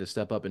that he had to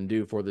step up and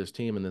do for this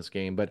team in this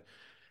game. But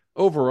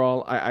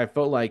overall, I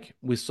felt like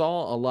we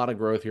saw a lot of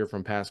growth here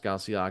from Pascal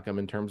Siakam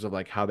in terms of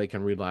like how they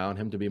can rely on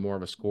him to be more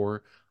of a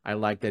scorer. I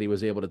like that he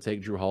was able to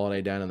take Drew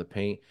Holiday down in the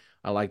paint.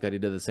 I like that he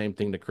did the same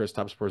thing to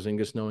Kristaps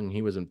Porzingis, knowing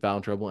he was in foul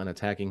trouble and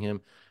attacking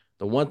him.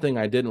 The one thing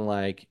I didn't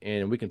like,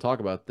 and we can talk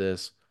about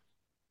this,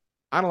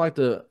 I don't like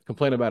to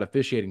complain about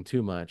officiating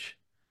too much,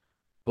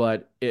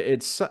 but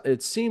it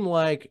seemed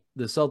like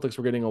the Celtics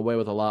were getting away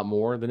with a lot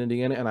more than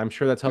Indiana, and I'm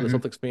sure that's how the Mhm.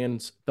 Celtics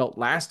fans felt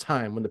last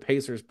time when the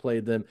Pacers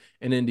played them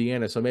in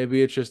Indiana. So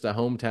maybe it's just a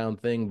hometown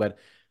thing, but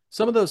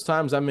some of those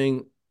times, I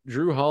mean,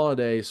 Drew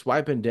Holiday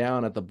swiping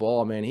down at the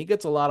ball, man, he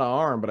gets a lot of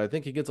arm, but I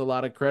think he gets a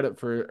lot of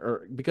credit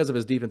or because of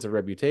his defensive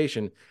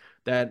reputation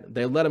that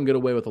they let him get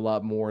away with a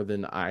lot more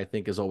than I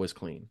think is always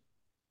clean.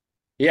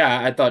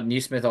 Yeah, I thought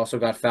Neesmith also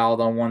got fouled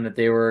on one that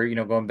they were,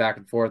 going back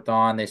and forth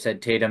on. They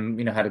said Tatum,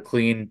 had a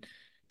clean,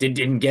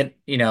 didn't get,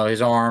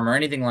 his arm or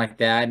anything like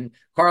that. And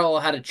Carl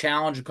had to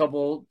challenge a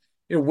couple,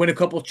 win a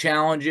couple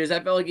challenges.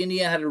 I felt like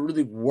Indiana had to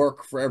really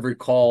work for every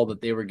call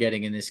that they were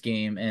getting in this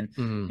game, and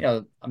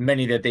Mhm.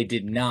 many that they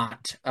did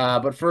not.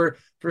 But for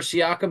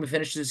Siakam to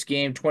finish this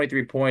game,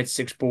 23 points,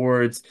 6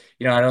 boards.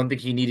 I don't think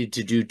he needed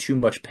to do too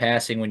much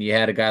passing when you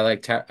had a guy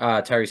like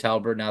Tyrese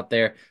Halliburton out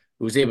there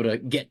who was able to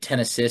get 10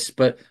 assists,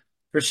 but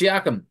for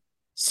Siakam,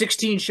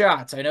 16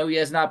 shots. I know he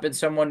has not been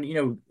someone,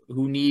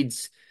 who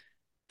needs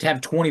to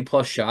have 20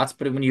 plus shots,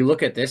 but when you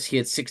look at this, he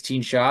had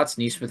 16 shots.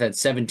 Neesmith had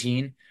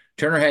 17.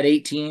 Turner had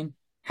 18.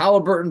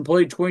 Halliburton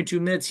played 22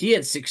 minutes. He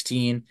had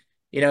 16,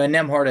 and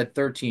Nembhard had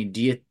 13. Do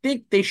you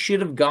think they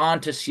should have gone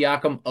to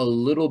Siakam a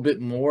little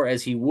bit more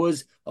as he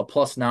was a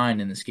 +9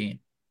 in this game?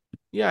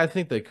 Yeah, I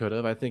think they could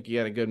have. I think he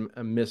had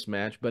a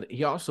mismatch, but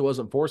he also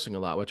wasn't forcing a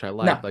lot, which I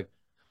liked. No. Like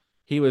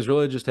he was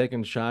really just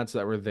taking shots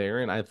that were there,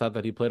 and I thought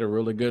that he played a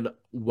really good,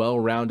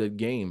 well-rounded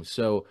game.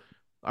 So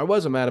I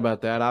wasn't mad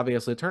about that.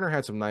 Obviously, Turner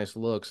had some nice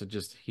looks. It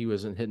just he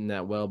wasn't hitting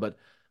that well. But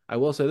I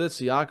will say this: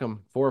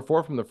 Siakam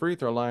 4-4 from the free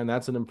throw line.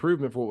 That's an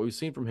improvement for what we've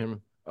seen from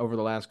him over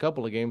the last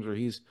couple of games, where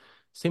he's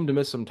seemed to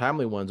miss some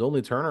timely ones.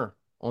 Only Turner,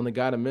 only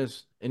guy to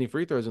miss any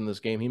free throws in this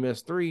game. He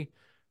missed three.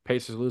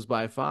 Pacers lose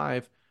by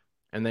 5,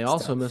 and they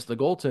also Stuff. missed the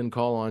goaltend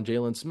call on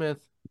Jalen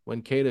Smith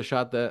when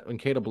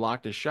Kata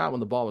blocked his shot when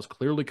the ball was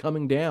clearly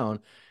coming down.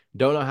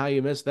 Don't know how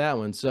you missed that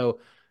one. So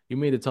you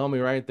mean to tell me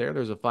right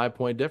there's a 5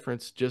 point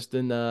difference just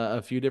in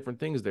a few different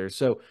things there.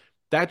 So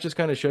that just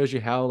kind of shows you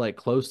how like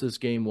close this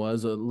game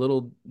was. A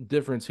little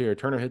difference here.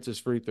 Turner hits his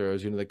free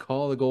throws. They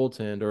call the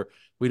goaltend or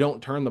we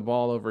don't turn the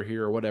ball over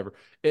here or whatever.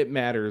 It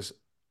matters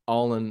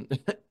all in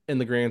in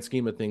the grand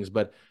scheme of things.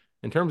 But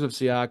in terms of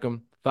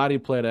Siakam, thought he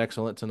played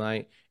excellent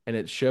tonight, and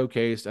it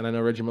showcased. And I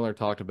know Reggie Miller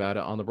talked about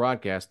it on the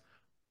broadcast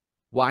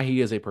why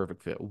he is a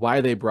perfect fit,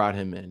 why they brought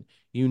him in.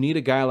 You need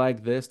a guy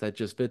like this that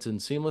just fits in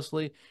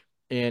seamlessly.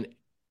 And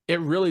it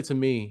really, to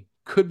me,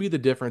 could be the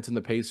difference in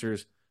the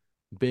Pacers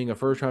being a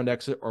first round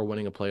exit or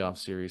winning a playoff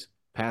series.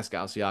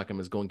 Pascal Siakam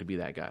is going to be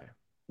that guy.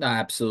 No,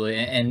 absolutely.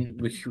 And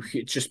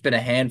it's just been a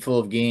handful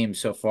of games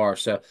so far.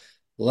 So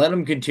let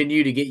him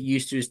continue to get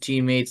used to his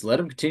teammates. Let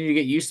him continue to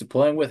get used to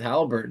playing with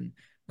Halliburton.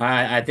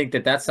 I think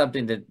that that's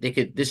something that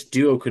this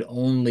duo could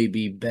only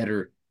be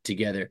better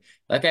together.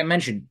 Like I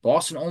mentioned,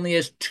 Boston only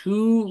has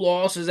 2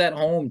 losses at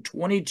home,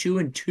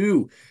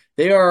 22-2.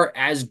 They are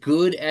as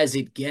good as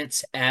it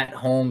gets at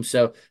home.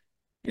 So,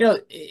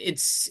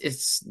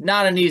 it's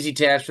not an easy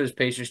task for this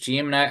Pacers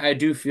team. And I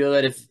do feel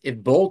that if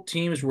both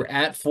teams were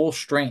at full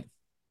strength,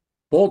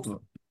 both of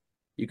them,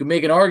 you can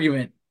make an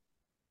argument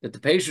that the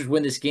Pacers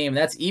win this game.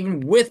 That's even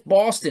with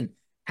Boston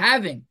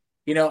having,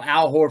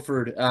 Al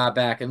Horford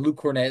back and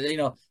Luke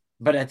Cornett,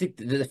 but I think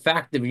the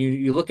fact that when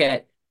you look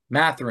at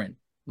Mathurin,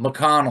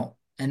 McConnell,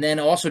 and then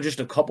also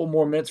just a couple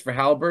more minutes for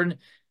Halliburton,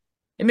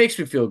 it makes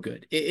me feel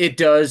good. It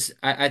does.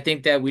 I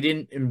think that we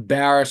didn't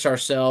embarrass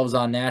ourselves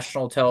on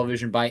national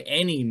television by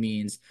any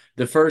means.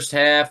 The first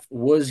half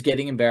was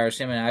getting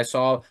embarrassing. I mean, I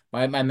saw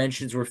my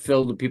mentions were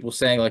filled with people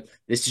saying, like,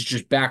 this is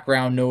just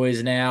background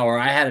noise now, or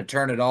I had to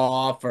turn it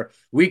off, or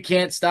we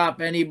can't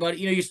stop anybody.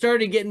 You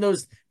started getting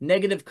those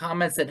negative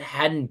comments that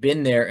hadn't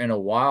been there in a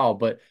while.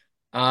 But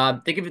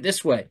think of it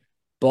this way: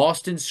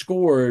 Boston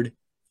scored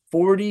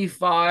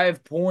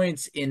 45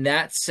 points in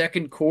that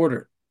second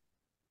quarter.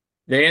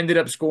 They ended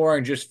up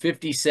scoring just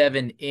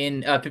 58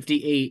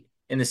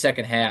 in the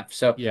second half.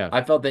 So Yeah.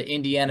 I felt that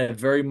Indiana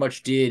very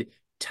much did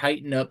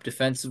tighten up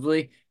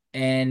defensively,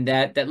 and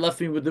that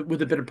left me with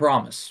a bit of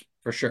promise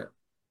for sure.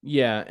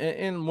 Yeah.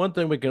 And one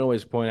thing we can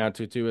always point out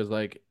to, too, is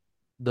like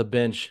the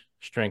bench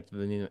strength of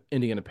the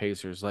Indiana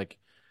Pacers. Like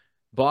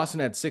Boston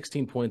had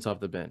 16 points off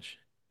the bench.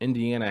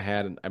 Indiana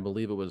had, I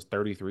believe it was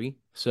 33.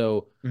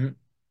 So Mhm.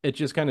 it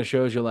just kind of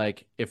shows you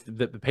like if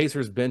the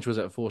Pacers bench was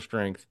at full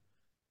strength,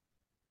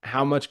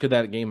 how much could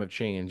that game have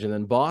changed? And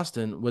then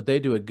Boston, what they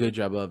do a good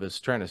job of is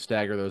trying to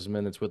stagger those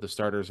minutes with the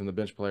starters and the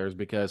bench players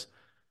because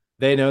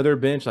they know their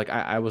bench. Like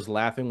I was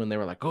laughing when they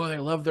were like, "Oh, they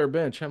love their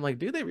bench." I'm like,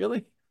 "Do they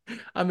really?"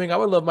 I mean, I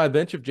would love my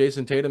bench if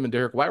Jason Tatum and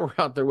Derek White were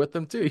out there with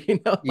them too.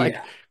 Like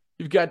Yeah.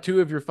 you've got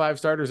two of your five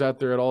starters out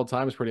there at all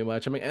times, pretty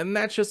much. I mean, and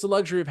that's just the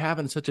luxury of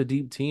having such a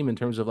deep team in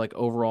terms of like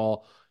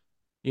overall.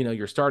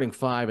 Your starting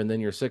five and then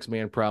your six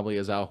man probably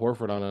is Al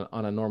Horford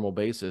on a normal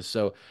basis.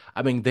 So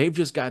I mean, they've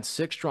just got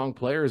six strong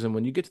players, and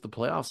when you get to the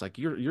playoffs, like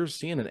you're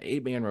seeing an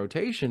 8-man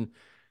rotation.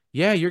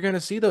 Yeah, you're going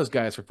to see those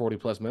guys for 40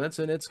 plus minutes,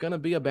 and it's going to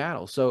be a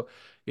battle. So,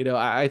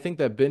 I think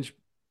that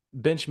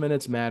bench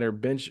minutes matter,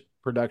 bench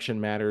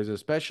production matters,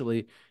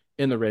 especially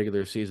in the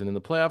regular season. In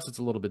the playoffs, it's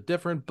a little bit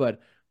different, but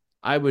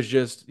I was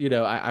just,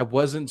 I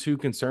wasn't too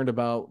concerned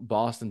about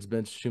Boston's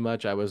bench too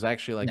much. I was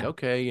actually like, No.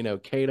 okay,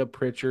 Kata,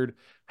 Pritchard,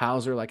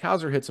 Hauser, like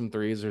Hauser hit some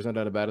threes. There's no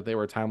doubt about it. They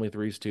were timely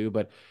threes too,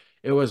 but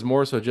it was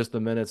more so just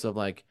the minutes of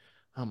like,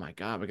 oh my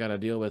God, we got to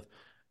deal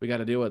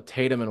with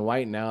Tatum and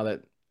White now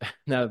that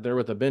they're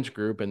with the bench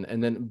group,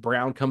 and then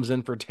Brown comes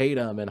in for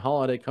Tatum and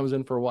Holiday comes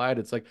in for White.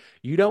 It's like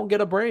you don't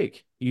get a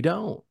break. You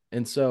don't.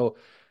 And so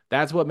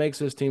that's what makes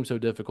this team so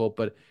difficult.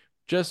 But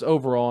just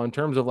overall, in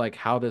terms of like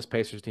how this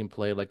Pacers team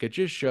played, like it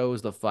just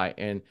shows the fight.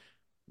 And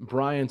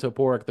Brian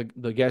Toporek,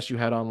 the guest you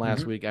had on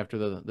last week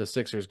after the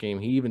Sixers game,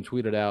 he even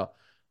tweeted out,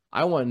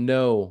 I want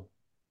no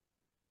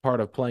part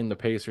of playing the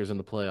Pacers in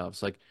the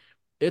playoffs. Like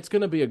it's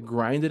going to be a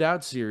grinded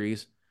out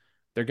series.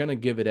 They're going to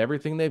give it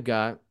everything they've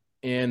got,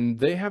 and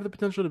they have the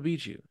potential to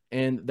beat you.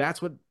 And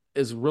that's what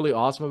is really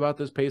awesome about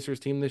this Pacers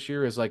team this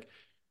year is like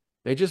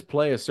they just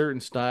play a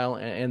certain style,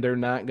 and they're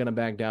not going to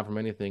back down from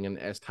anything. And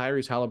as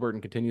Tyrese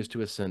Halliburton continues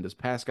to ascend, as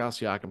Pascal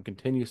Siakam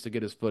continues to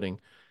get his footing,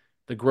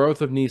 the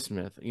growth of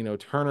Nesmith,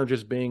 Turner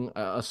just being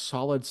a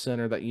solid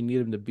center that you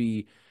need him to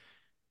be,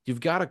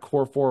 you've got a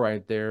core four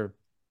right there.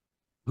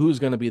 Who's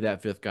going to be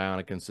that fifth guy on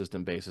a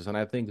consistent basis? And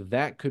I think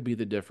that could be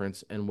the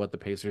difference in what the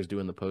Pacers do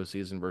in the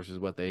postseason versus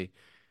what they,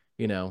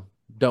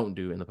 don't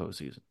do in the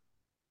postseason.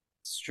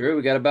 It's true.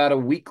 We got about a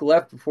week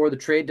left before the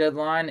trade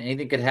deadline.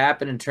 Anything could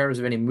happen in terms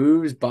of any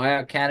moves,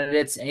 buyout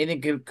candidates.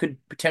 Anything could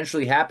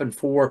potentially happen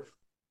for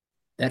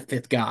that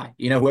fifth guy.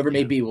 Whoever it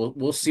may be.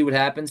 We'll see what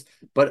happens.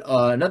 But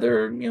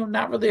another,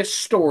 not really a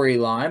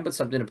storyline, but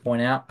something to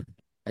point out.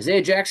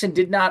 Isaiah Jackson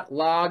did not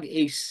log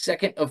a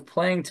second of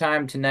playing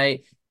time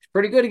tonight. He's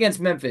pretty good against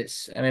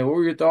Memphis. I mean, what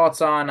were your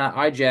thoughts on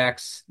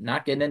Ijax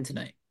not getting in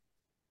tonight?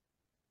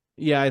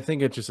 Yeah, I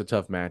think it's just a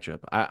tough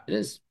matchup. It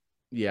is.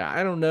 Yeah,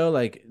 I don't know.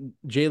 Like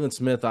Jalen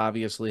Smith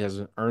obviously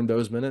has earned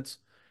those minutes.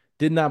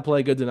 Did not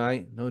play good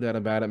tonight, no doubt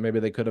about it. Maybe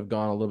they could have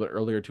gone a little bit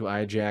earlier to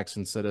Ijax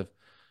instead of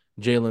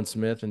Jalen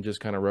Smith and just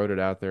kind of wrote it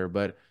out there.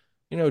 But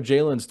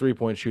Jalen's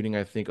 3-point shooting,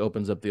 I think,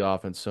 opens up the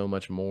offense so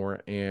much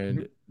more,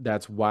 and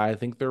that's why I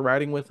think they're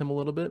riding with him a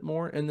little bit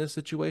more in this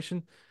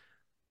situation.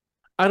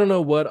 I don't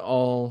know what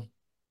all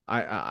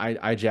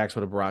Ijax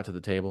would have brought to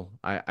the table.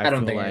 I don't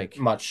feel think like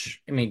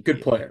much. I mean,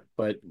 good player,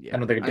 but yeah, I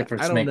don't think a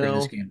difference I don't maker in know.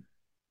 this game.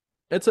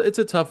 It's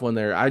a tough one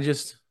there. I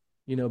just,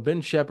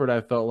 Ben Shepherd, I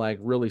felt like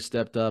really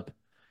stepped up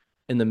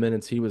in the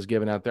minutes he was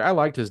given out there. I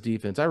liked his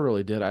defense. I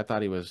really did. I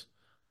thought he was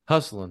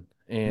hustling.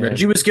 And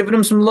Reggie was giving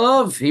him some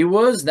love. He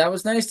was. That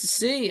was nice to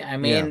see. I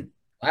mean,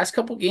 Yeah. last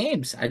couple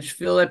games, I just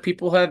feel that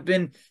people have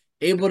been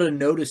able to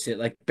notice it.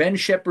 Like Ben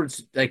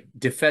Shepherd's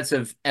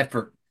defensive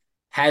effort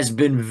has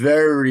been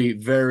very,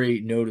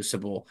 very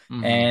noticeable,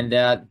 Mhm.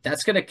 and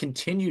that's going to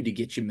continue to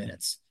get you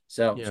minutes.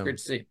 So it's Yeah. great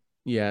to see.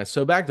 Yeah,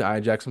 so back to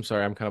Ijax. I'm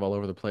sorry, I'm kind of all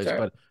over the place, Sorry.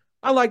 but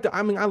I like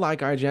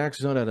Ijax,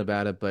 there's no doubt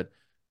about it, but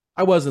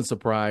I wasn't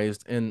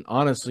surprised. And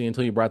honestly,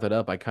 until you brought that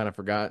up, I kind of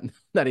forgot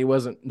that he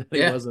wasn't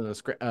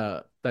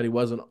that he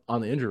wasn't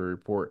on the injury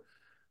report.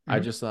 I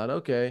Mhm. just thought,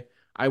 okay.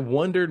 I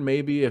wondered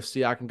maybe if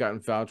Siakam got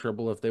in foul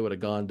trouble, if they would have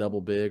gone double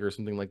big or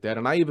something like that.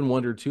 And I even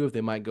wondered too if they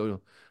might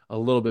go a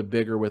little bit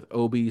bigger with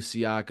Obi,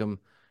 Siakam,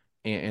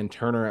 and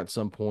Turner at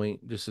some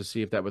point, just to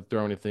see if that would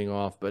throw anything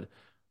off. But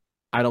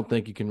I don't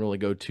think you can really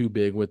go too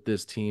big with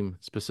this team,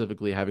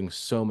 specifically having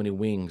so many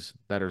wings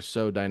that are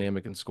so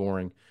dynamic in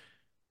scoring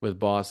with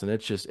Boston.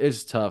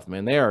 It's tough,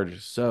 man. They are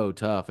just so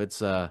tough.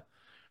 It's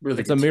Really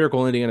it's good a team.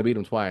 miracle Indiana beat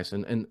them twice,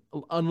 and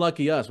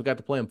unlucky us, we got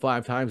to play them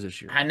 5 times this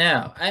year. I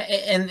know.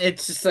 And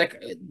it's just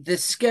like the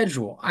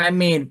schedule. I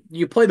mean,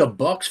 you play the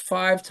Bucks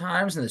 5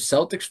 times and the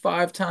Celtics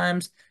 5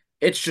 times.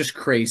 It's just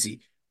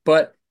crazy.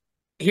 But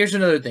here's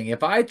another thing.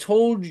 If I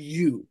told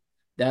you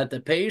that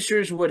the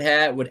Pacers would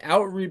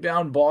out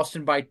rebound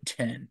Boston by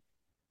 10,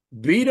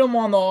 beat them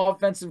on the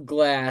offensive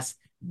glass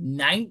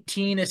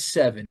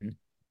 19-7,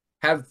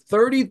 have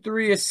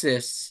 33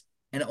 assists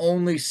and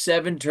only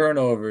 7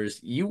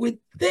 turnovers, you would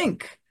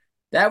think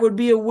that would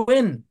be a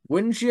win,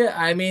 wouldn't you?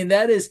 I mean,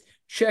 that is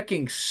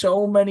checking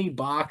so many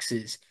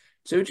boxes.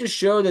 So it just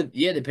showed that,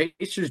 yeah, the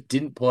Pacers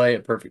didn't play a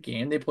perfect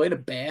game. They played a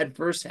bad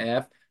first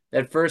half.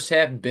 That first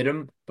half bit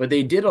them, but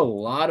they did a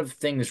lot of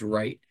things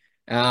right.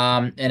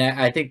 And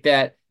I think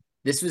that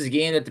this was a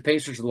game that the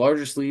Pacers'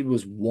 largest lead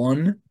was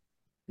 1.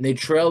 and they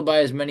trailed by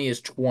as many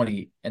as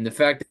 20. And the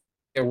fact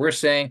that we're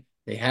saying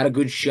they had a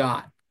good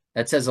shot,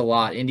 that says a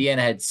lot.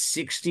 Indiana had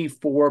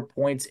 64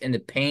 points in the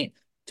paint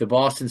to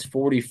Boston's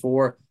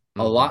 44.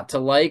 A lot to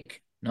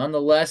like.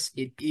 Nonetheless,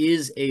 it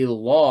is a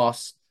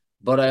loss,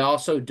 but I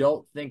also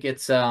don't think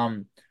it's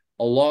a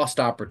lost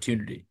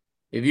opportunity.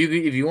 If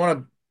you want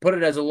to put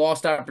it as a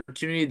lost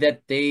opportunity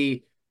that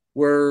they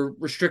were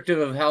restrictive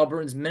of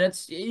Halliburton's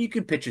minutes, you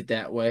could pitch it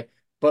that way.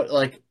 But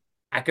like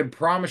I can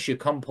promise you,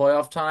 come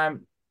playoff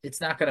time, it's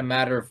not going to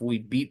matter if we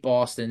beat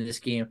Boston in this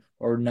game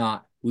or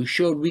not. We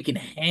showed we can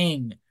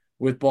hang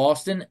with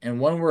Boston, and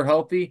when we're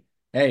healthy,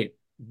 hey,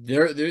 they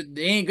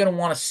ain't going to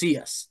want to see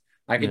us.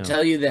 I can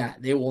tell you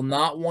that. They will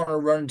not want to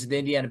run into the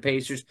Indiana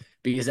Pacers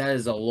because that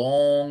is a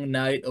long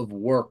night of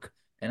work.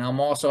 And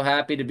I'm also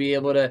happy to be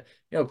able to,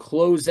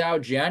 close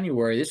out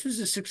January. This was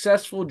a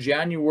successful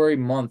January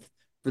month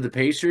for the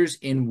Pacers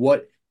in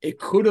what it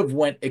could have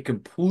went a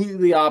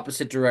completely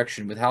opposite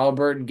direction with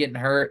Halliburton getting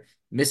hurt,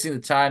 missing the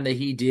time that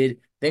he did.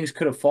 Things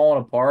could have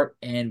fallen apart,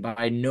 and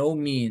by no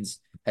means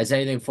has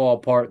anything fall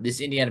apart.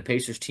 This Indiana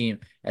Pacers team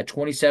at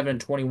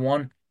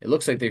 27-21, it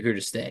looks like they're here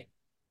to stay.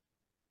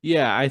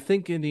 Yeah, I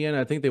think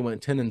Indiana, they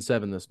went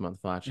 10-7 this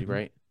month, Facci,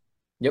 right?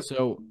 Yep.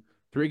 So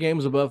 3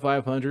 games above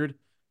 500,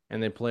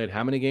 and they played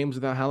how many games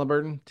without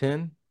Halliburton?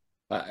 10?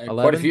 11?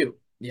 Quite a few.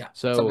 Yeah,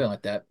 so something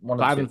like that.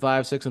 5-5,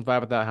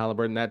 6-5 without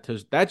Halliburton.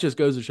 That just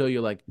goes to show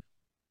you, like,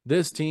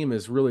 this team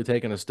is really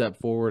taking a step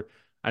forward.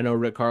 I know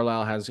Rick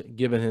Carlisle has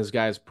given his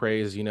guys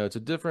praise. It's a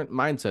different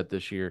mindset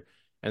this year.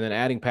 And then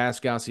adding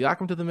Pascal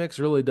Siakam to the mix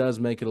really does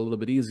make it a little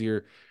bit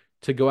easier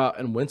to go out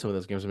and win some of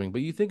those games.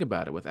 But you think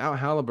about it, without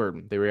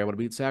Halliburton, they were able to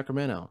beat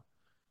Sacramento.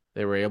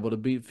 They were able to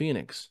beat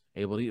Phoenix,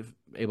 able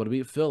to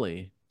beat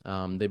Philly.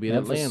 They beat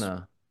Memphis.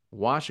 Atlanta,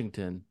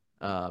 Washington,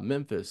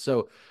 Memphis.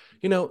 So,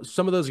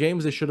 some of those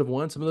games they should have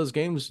won. Some of those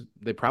games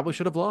they probably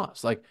should have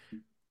lost. Like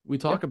we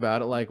talk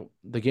about it, like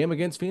the game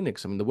against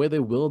Phoenix. I mean, the way they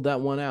willed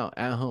that one out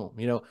at home.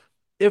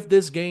 If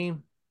this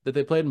game that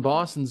they played in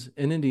Boston's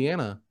in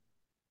Indiana,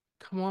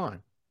 come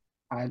on.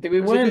 I think we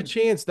There's win. a good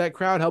chance that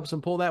crowd helps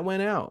them pull that win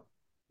out.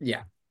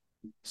 Yeah.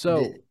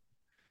 So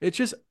it's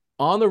just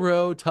on the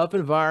road, tough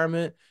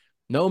environment,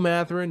 no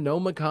Mathurin, no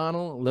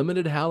McConnell,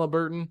 limited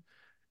Halliburton.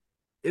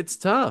 It's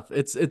tough.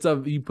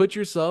 You put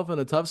yourself in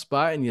a tough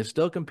spot and you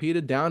still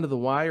competed down to the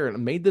wire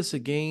and made this a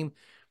game.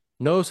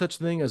 No such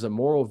thing as a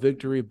moral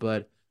victory,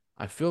 but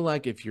I feel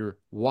like if you're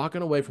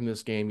walking away from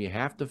this game, you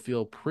have to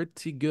feel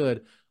pretty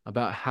good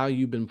about how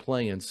you've been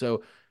playing.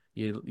 So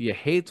you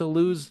hate to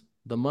lose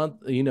the month,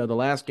 the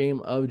last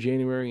game of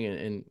January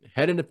and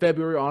head into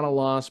February on a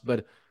loss,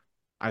 but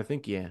I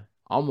think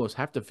almost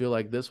have to feel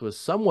like this was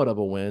somewhat of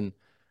a win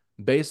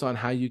based on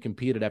how you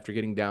competed after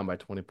getting down by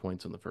 20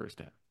 points in the first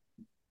half.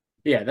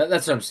 Yeah,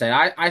 that's what I'm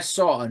saying. I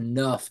saw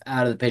enough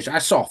out of the Pacers. I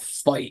saw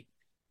fight.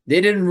 They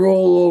didn't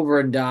roll over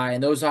and die,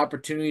 and those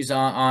opportunities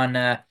on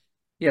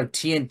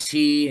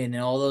TNT and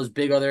all those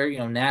big other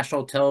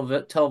national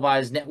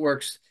televised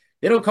networks,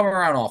 they don't come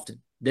around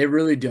often. They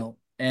really don't.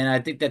 And I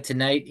think that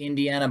tonight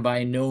Indiana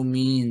by no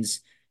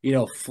means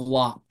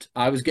flopped.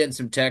 I was getting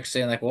some texts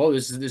saying like, "Whoa,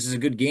 this is a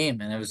good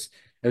game," and it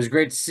was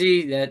great to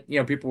see that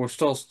people were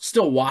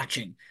still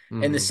watching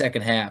in the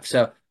second half.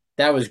 So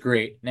that was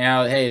great.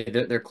 Now, hey,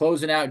 they're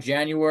closing out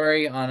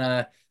January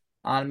on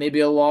maybe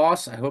a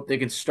loss. I hope they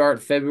can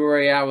start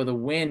February out with a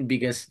win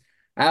because,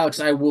 Alex,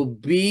 I will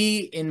be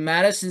in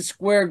Madison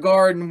Square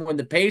Garden when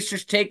the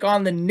Pacers take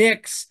on the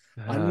Knicks.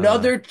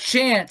 Another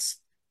chance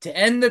to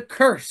end the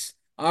curse.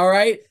 All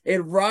right?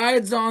 It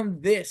rides on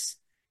this.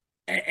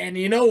 And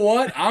you know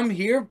what? I'm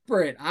here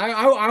for it.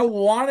 I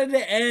wanted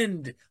to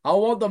end. I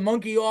want the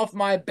monkey off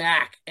my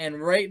back.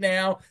 And right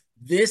now,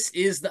 this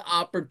is the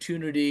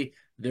opportunity.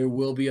 There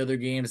will be other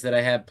games that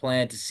I have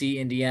planned to see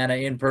Indiana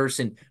in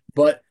person,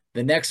 but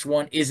the next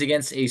one is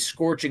against a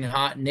scorching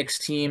hot Knicks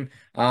team.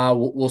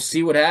 We'll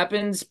see what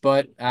happens,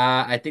 but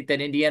I think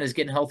that Indiana is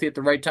getting healthy at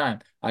the right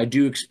time. I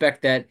do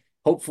expect that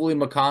hopefully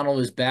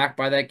McConnell is back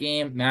by that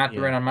game.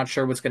 Mathurin, I'm not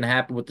sure what's going to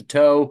happen with the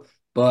toe,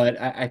 but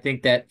I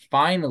think that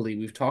finally,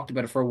 we've talked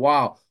about it for a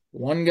while,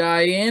 one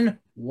guy in,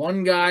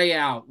 one guy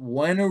out.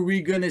 When are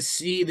we going to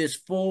see this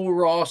full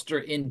roster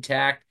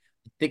intact?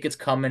 I think it's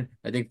coming.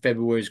 I think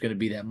February is going to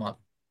be that month.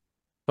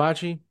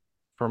 Facci,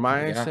 for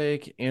my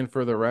sake and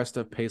for the rest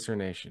of Pacer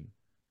Nation,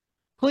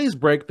 please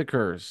break the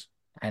curse.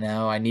 I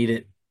know. I need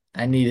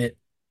it.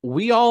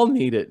 We all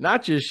need it,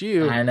 not just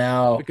you. I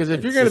know. Because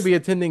if you're going to be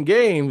attending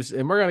games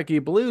and we're going to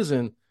keep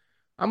losing,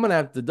 I'm going to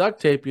have to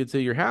duct tape you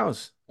to your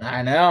house.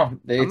 I know.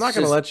 I'm not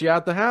going to let you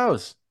out the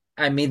house.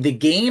 I mean,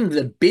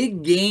 the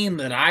big game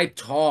that I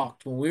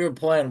talked when we were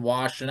playing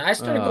Washington, I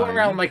started going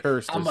around like,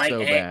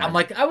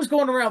 I was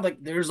going around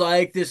like, there's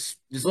like this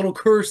little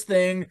curse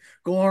thing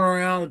going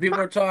around that people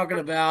are talking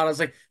about. I was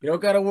like, you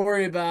don't got to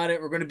worry about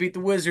it. We're going to beat the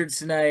Wizards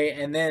tonight.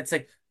 And then it's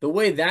like the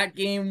way that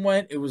game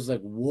went, it was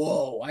like,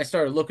 whoa. I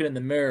started looking in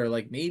the mirror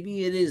like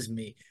maybe it is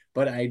me.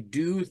 But I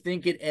do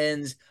think it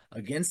ends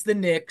against the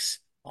Knicks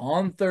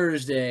on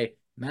Thursday.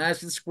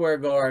 Madison Square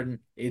Garden,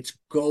 it's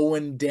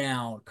going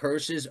down.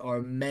 Curses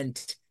are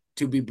meant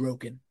to be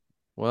broken.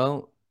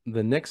 Well,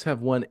 the Knicks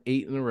have won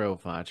 8 in a row,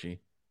 Facci.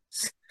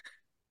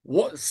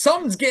 What?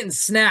 Something's getting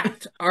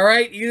snapped. All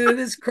right, either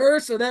this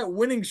curse or that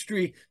winning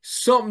streak.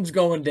 Something's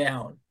going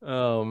down.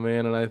 Oh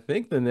man, and I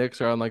think the Knicks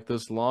are on like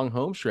this long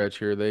home stretch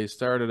here. They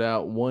started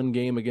out 1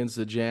 game against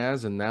the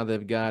Jazz, and now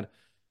they've got,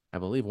 I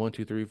believe, 1,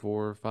 2, 3,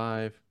 4,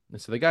 5.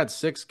 So they got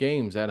 6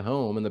 games at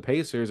home, and the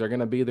Pacers are going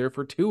to be there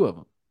for 2 of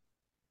them.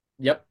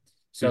 Yep.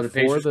 So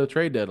before the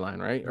trade deadline,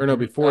 right? Or no,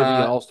 before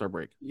the All-Star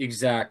break.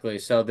 Exactly.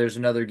 So there's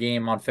another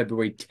game on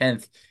February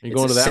 10th. You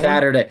going to that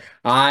Saturday.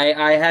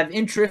 I have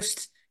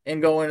interest in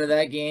going to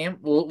that game.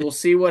 We'll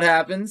see what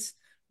happens.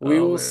 We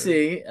will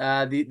see.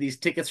 These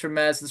tickets from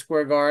Madison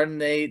Square Garden,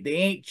 they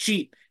ain't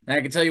cheap. And I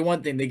can tell you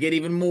one thing, they get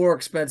even more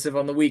expensive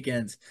on the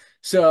weekends.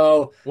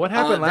 So what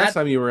happened last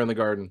time you were in the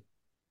Garden?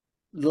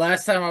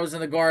 Last time I was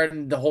in the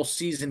Garden, the whole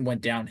season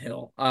went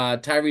downhill.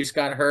 Tyrese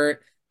got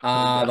hurt.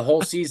 The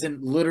whole season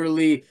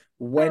literally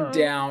went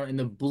down in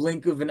the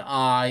blink of an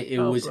eye. It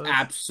was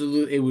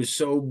absolute. It was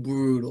so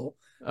brutal.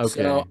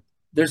 Okay. So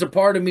there's a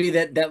part of me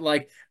that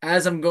like,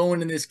 as I'm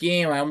going in this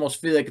game, I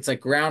almost feel like it's like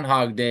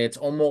Groundhog Day. It's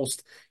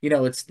almost,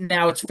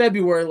 it's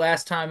February.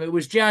 Last time it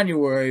was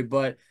January,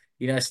 but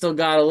I still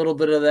got a little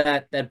bit of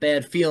that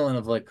bad feeling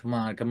of like, come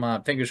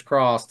on, fingers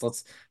crossed.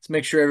 Let's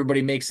make sure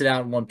everybody makes it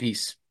out in one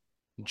piece.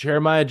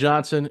 Jeremiah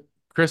Johnson,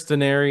 Chris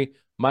Denari,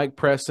 Mike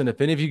Preston,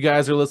 if any of you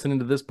guys are listening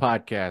to this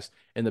podcast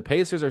and the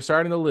Pacers are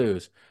starting to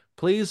lose,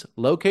 please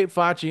locate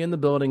Facci in the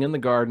building, in the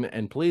Garden,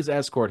 and please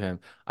escort him.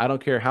 I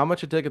don't care how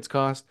much the tickets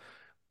cost.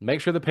 Make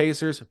sure the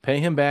Pacers pay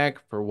him back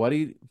for what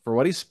he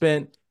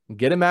spent.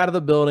 Get him out of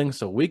the building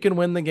so we can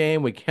win the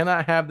game. We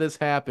cannot have this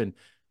happen.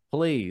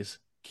 Please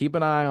keep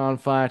an eye on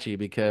Facci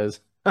because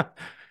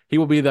he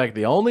will be like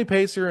the only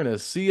Pacer in a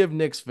sea of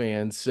Knicks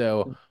fans.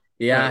 So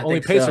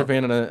only Pacer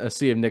fan in a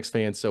sea of Knicks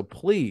fans. So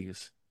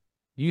please,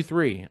 you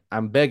three,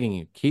 I'm begging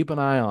you, keep an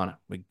eye on it.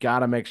 We got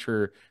to make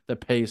sure the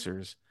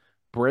Pacers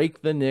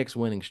break the Knicks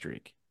winning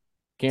streak.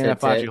 Can't have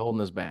Facci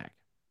holding us back.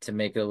 To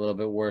make it a little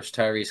bit worse,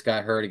 Tyrese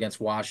got hurt against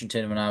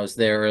Washington when I was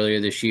there earlier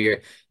this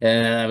year,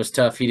 and that was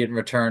tough. He didn't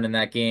return in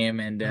that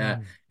game, and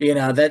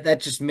that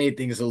just made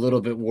things a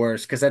little bit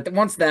worse because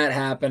once that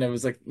happened, it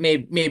was like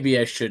maybe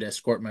I should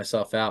escort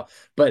myself out.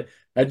 But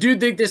I do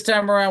think this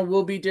time around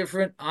will be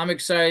different. I'm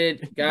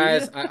excited,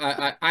 guys.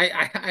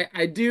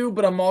 I do,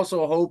 but I'm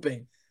also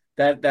hoping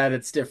that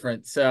it's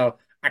different. So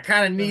I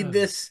kind of need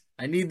this.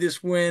 I need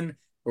this win.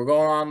 We're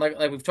going on, like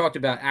we've talked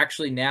about,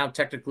 actually now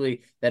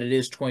technically that it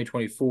is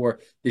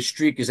 2024. The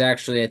streak is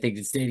actually, I think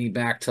it's dating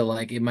back to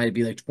like, it might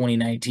be like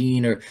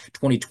 2019 or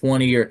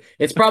 2020, or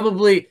it's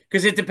probably,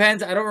 because it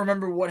depends. I don't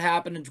remember what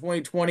happened in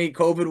 2020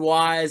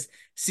 COVID-wise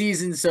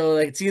season. So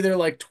like it's either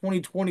like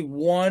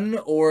 2021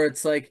 or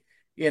it's like,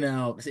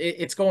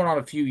 it's going on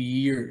a few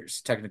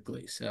years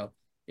technically. So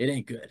it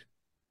ain't good.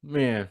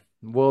 Man,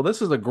 well,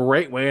 this is a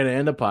great way to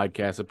end a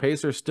podcast. The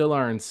Pacers still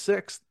are in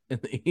 6th in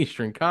the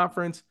Eastern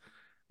Conference.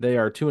 They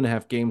are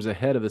 2.5 games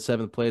ahead of the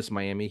 7th place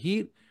Miami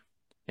Heat.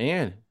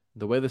 And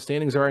the way the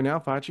standings are right now,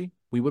 Facci,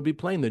 we would be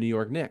playing the New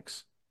York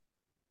Knicks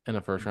in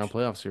a first-round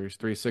playoff series.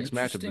 3-6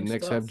 matchup. The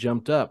Knicks have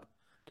jumped up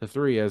to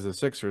 3 as the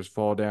Sixers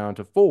fall down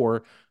to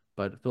 4.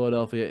 But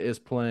Philadelphia is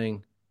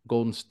playing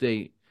Golden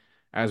State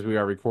as we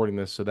are recording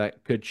this, so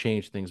that could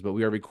change things. But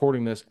we are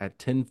recording this at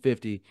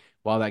 10:50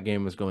 while that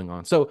game is going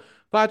on. So,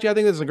 Facci, I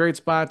think this is a great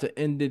spot to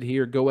end it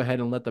here. Go ahead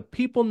and let the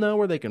people know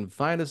where they can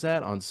find us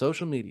at on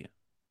social media.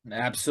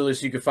 Absolutely.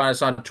 So you can find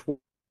us on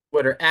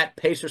Twitter at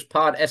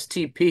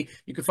PacersPodSTP.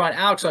 You can find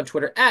Alex on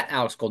Twitter at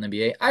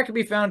AlexGoldenNBA. I can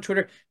be found on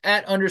Twitter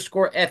at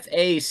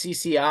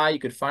 _FACCI. You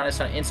can find us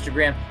on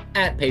Instagram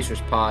at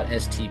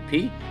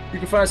PacersPodSTP. You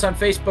can find us on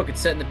Facebook at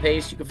Setting the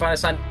Pace. You can find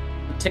us on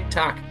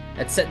TikTok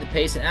at Setting the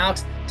Pace. And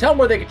Alex, tell them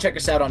where they can check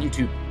us out on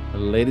YouTube.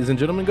 Ladies and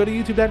gentlemen, go to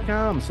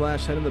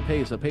youtube.com/Setting the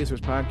Pace, a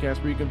Pacers podcast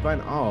where you can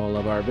find all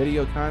of our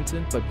video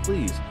content. But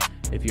please,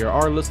 if you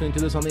are listening to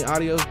this on the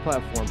audio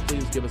platform,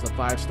 please give us a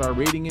 5-star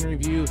rating and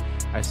review.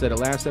 I said it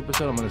last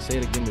episode. I'm going to say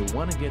it again. We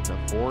want to get to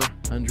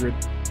 400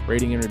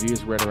 rating and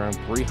reviews. We're at around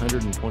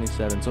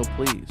 327. So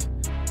please,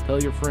 tell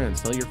your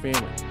friends, tell your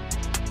family.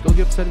 Go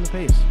give Setting the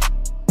Pace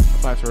a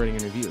 5-star rating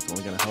and review. It's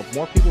only going to help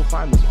more people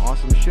find this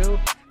awesome show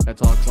that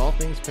talks all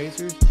things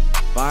Pacers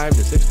 5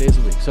 to 6 days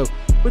a week. So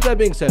with that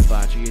being said,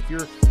 Facci, if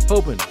you're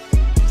hoping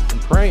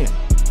and praying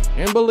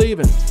and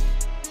believing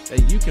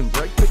that you can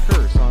break the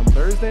curse on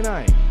Thursday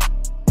night,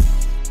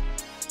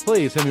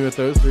 please hit me with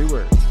those 3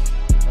 words.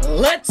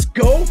 Let's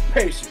go,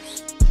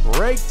 Pacers.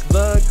 Break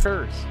the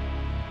curse.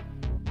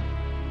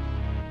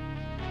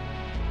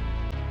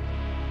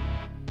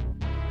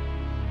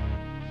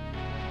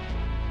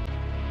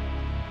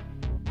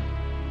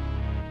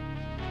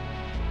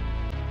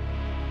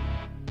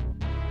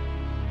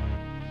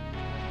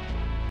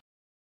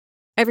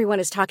 Everyone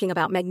is talking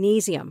about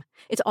magnesium.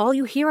 It's all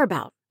you hear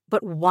about.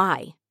 But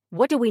why?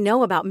 What do we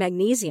know about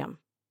magnesium?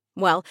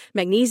 Well,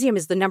 magnesium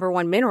is the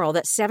 #1 mineral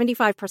that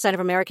 75% of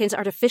Americans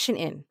are deficient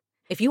in.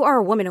 If you are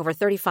a woman over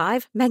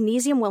 35,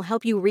 magnesium will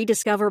help you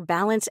rediscover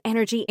balance,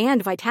 energy,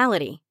 and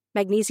vitality.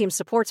 Magnesium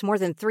supports more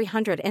than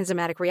 300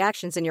 enzymatic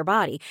reactions in your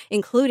body,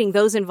 including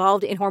those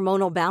involved in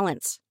hormonal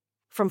balance.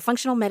 From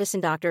functional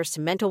medicine doctors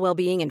to mental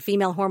well-being and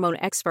female hormone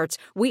experts,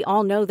 we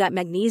all know that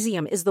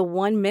magnesium is the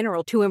one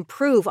mineral to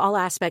improve all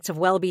aspects of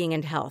well-being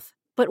and health.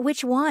 But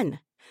which one?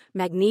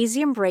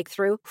 Magnesium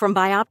Breakthrough from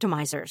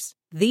Bioptimizers,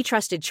 the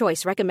trusted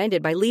choice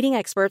recommended by leading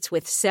experts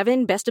with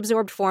 7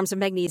 best-absorbed forms of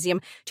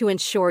magnesium to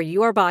ensure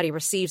your body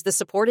receives the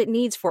support it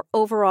needs for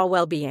overall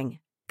well-being.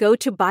 Go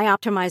to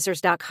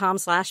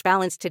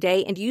bioptimizers.com/balance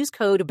today and use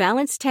code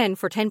BALANCE10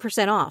 for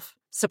 10% off.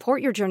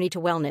 Support your journey to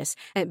wellness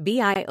at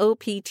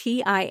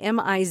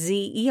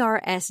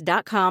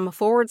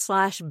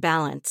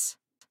bioptimizers.com/balance.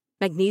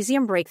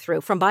 Magnesium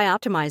Breakthrough from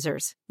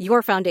Bioptimizers,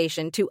 your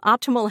foundation to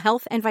optimal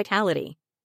health and vitality.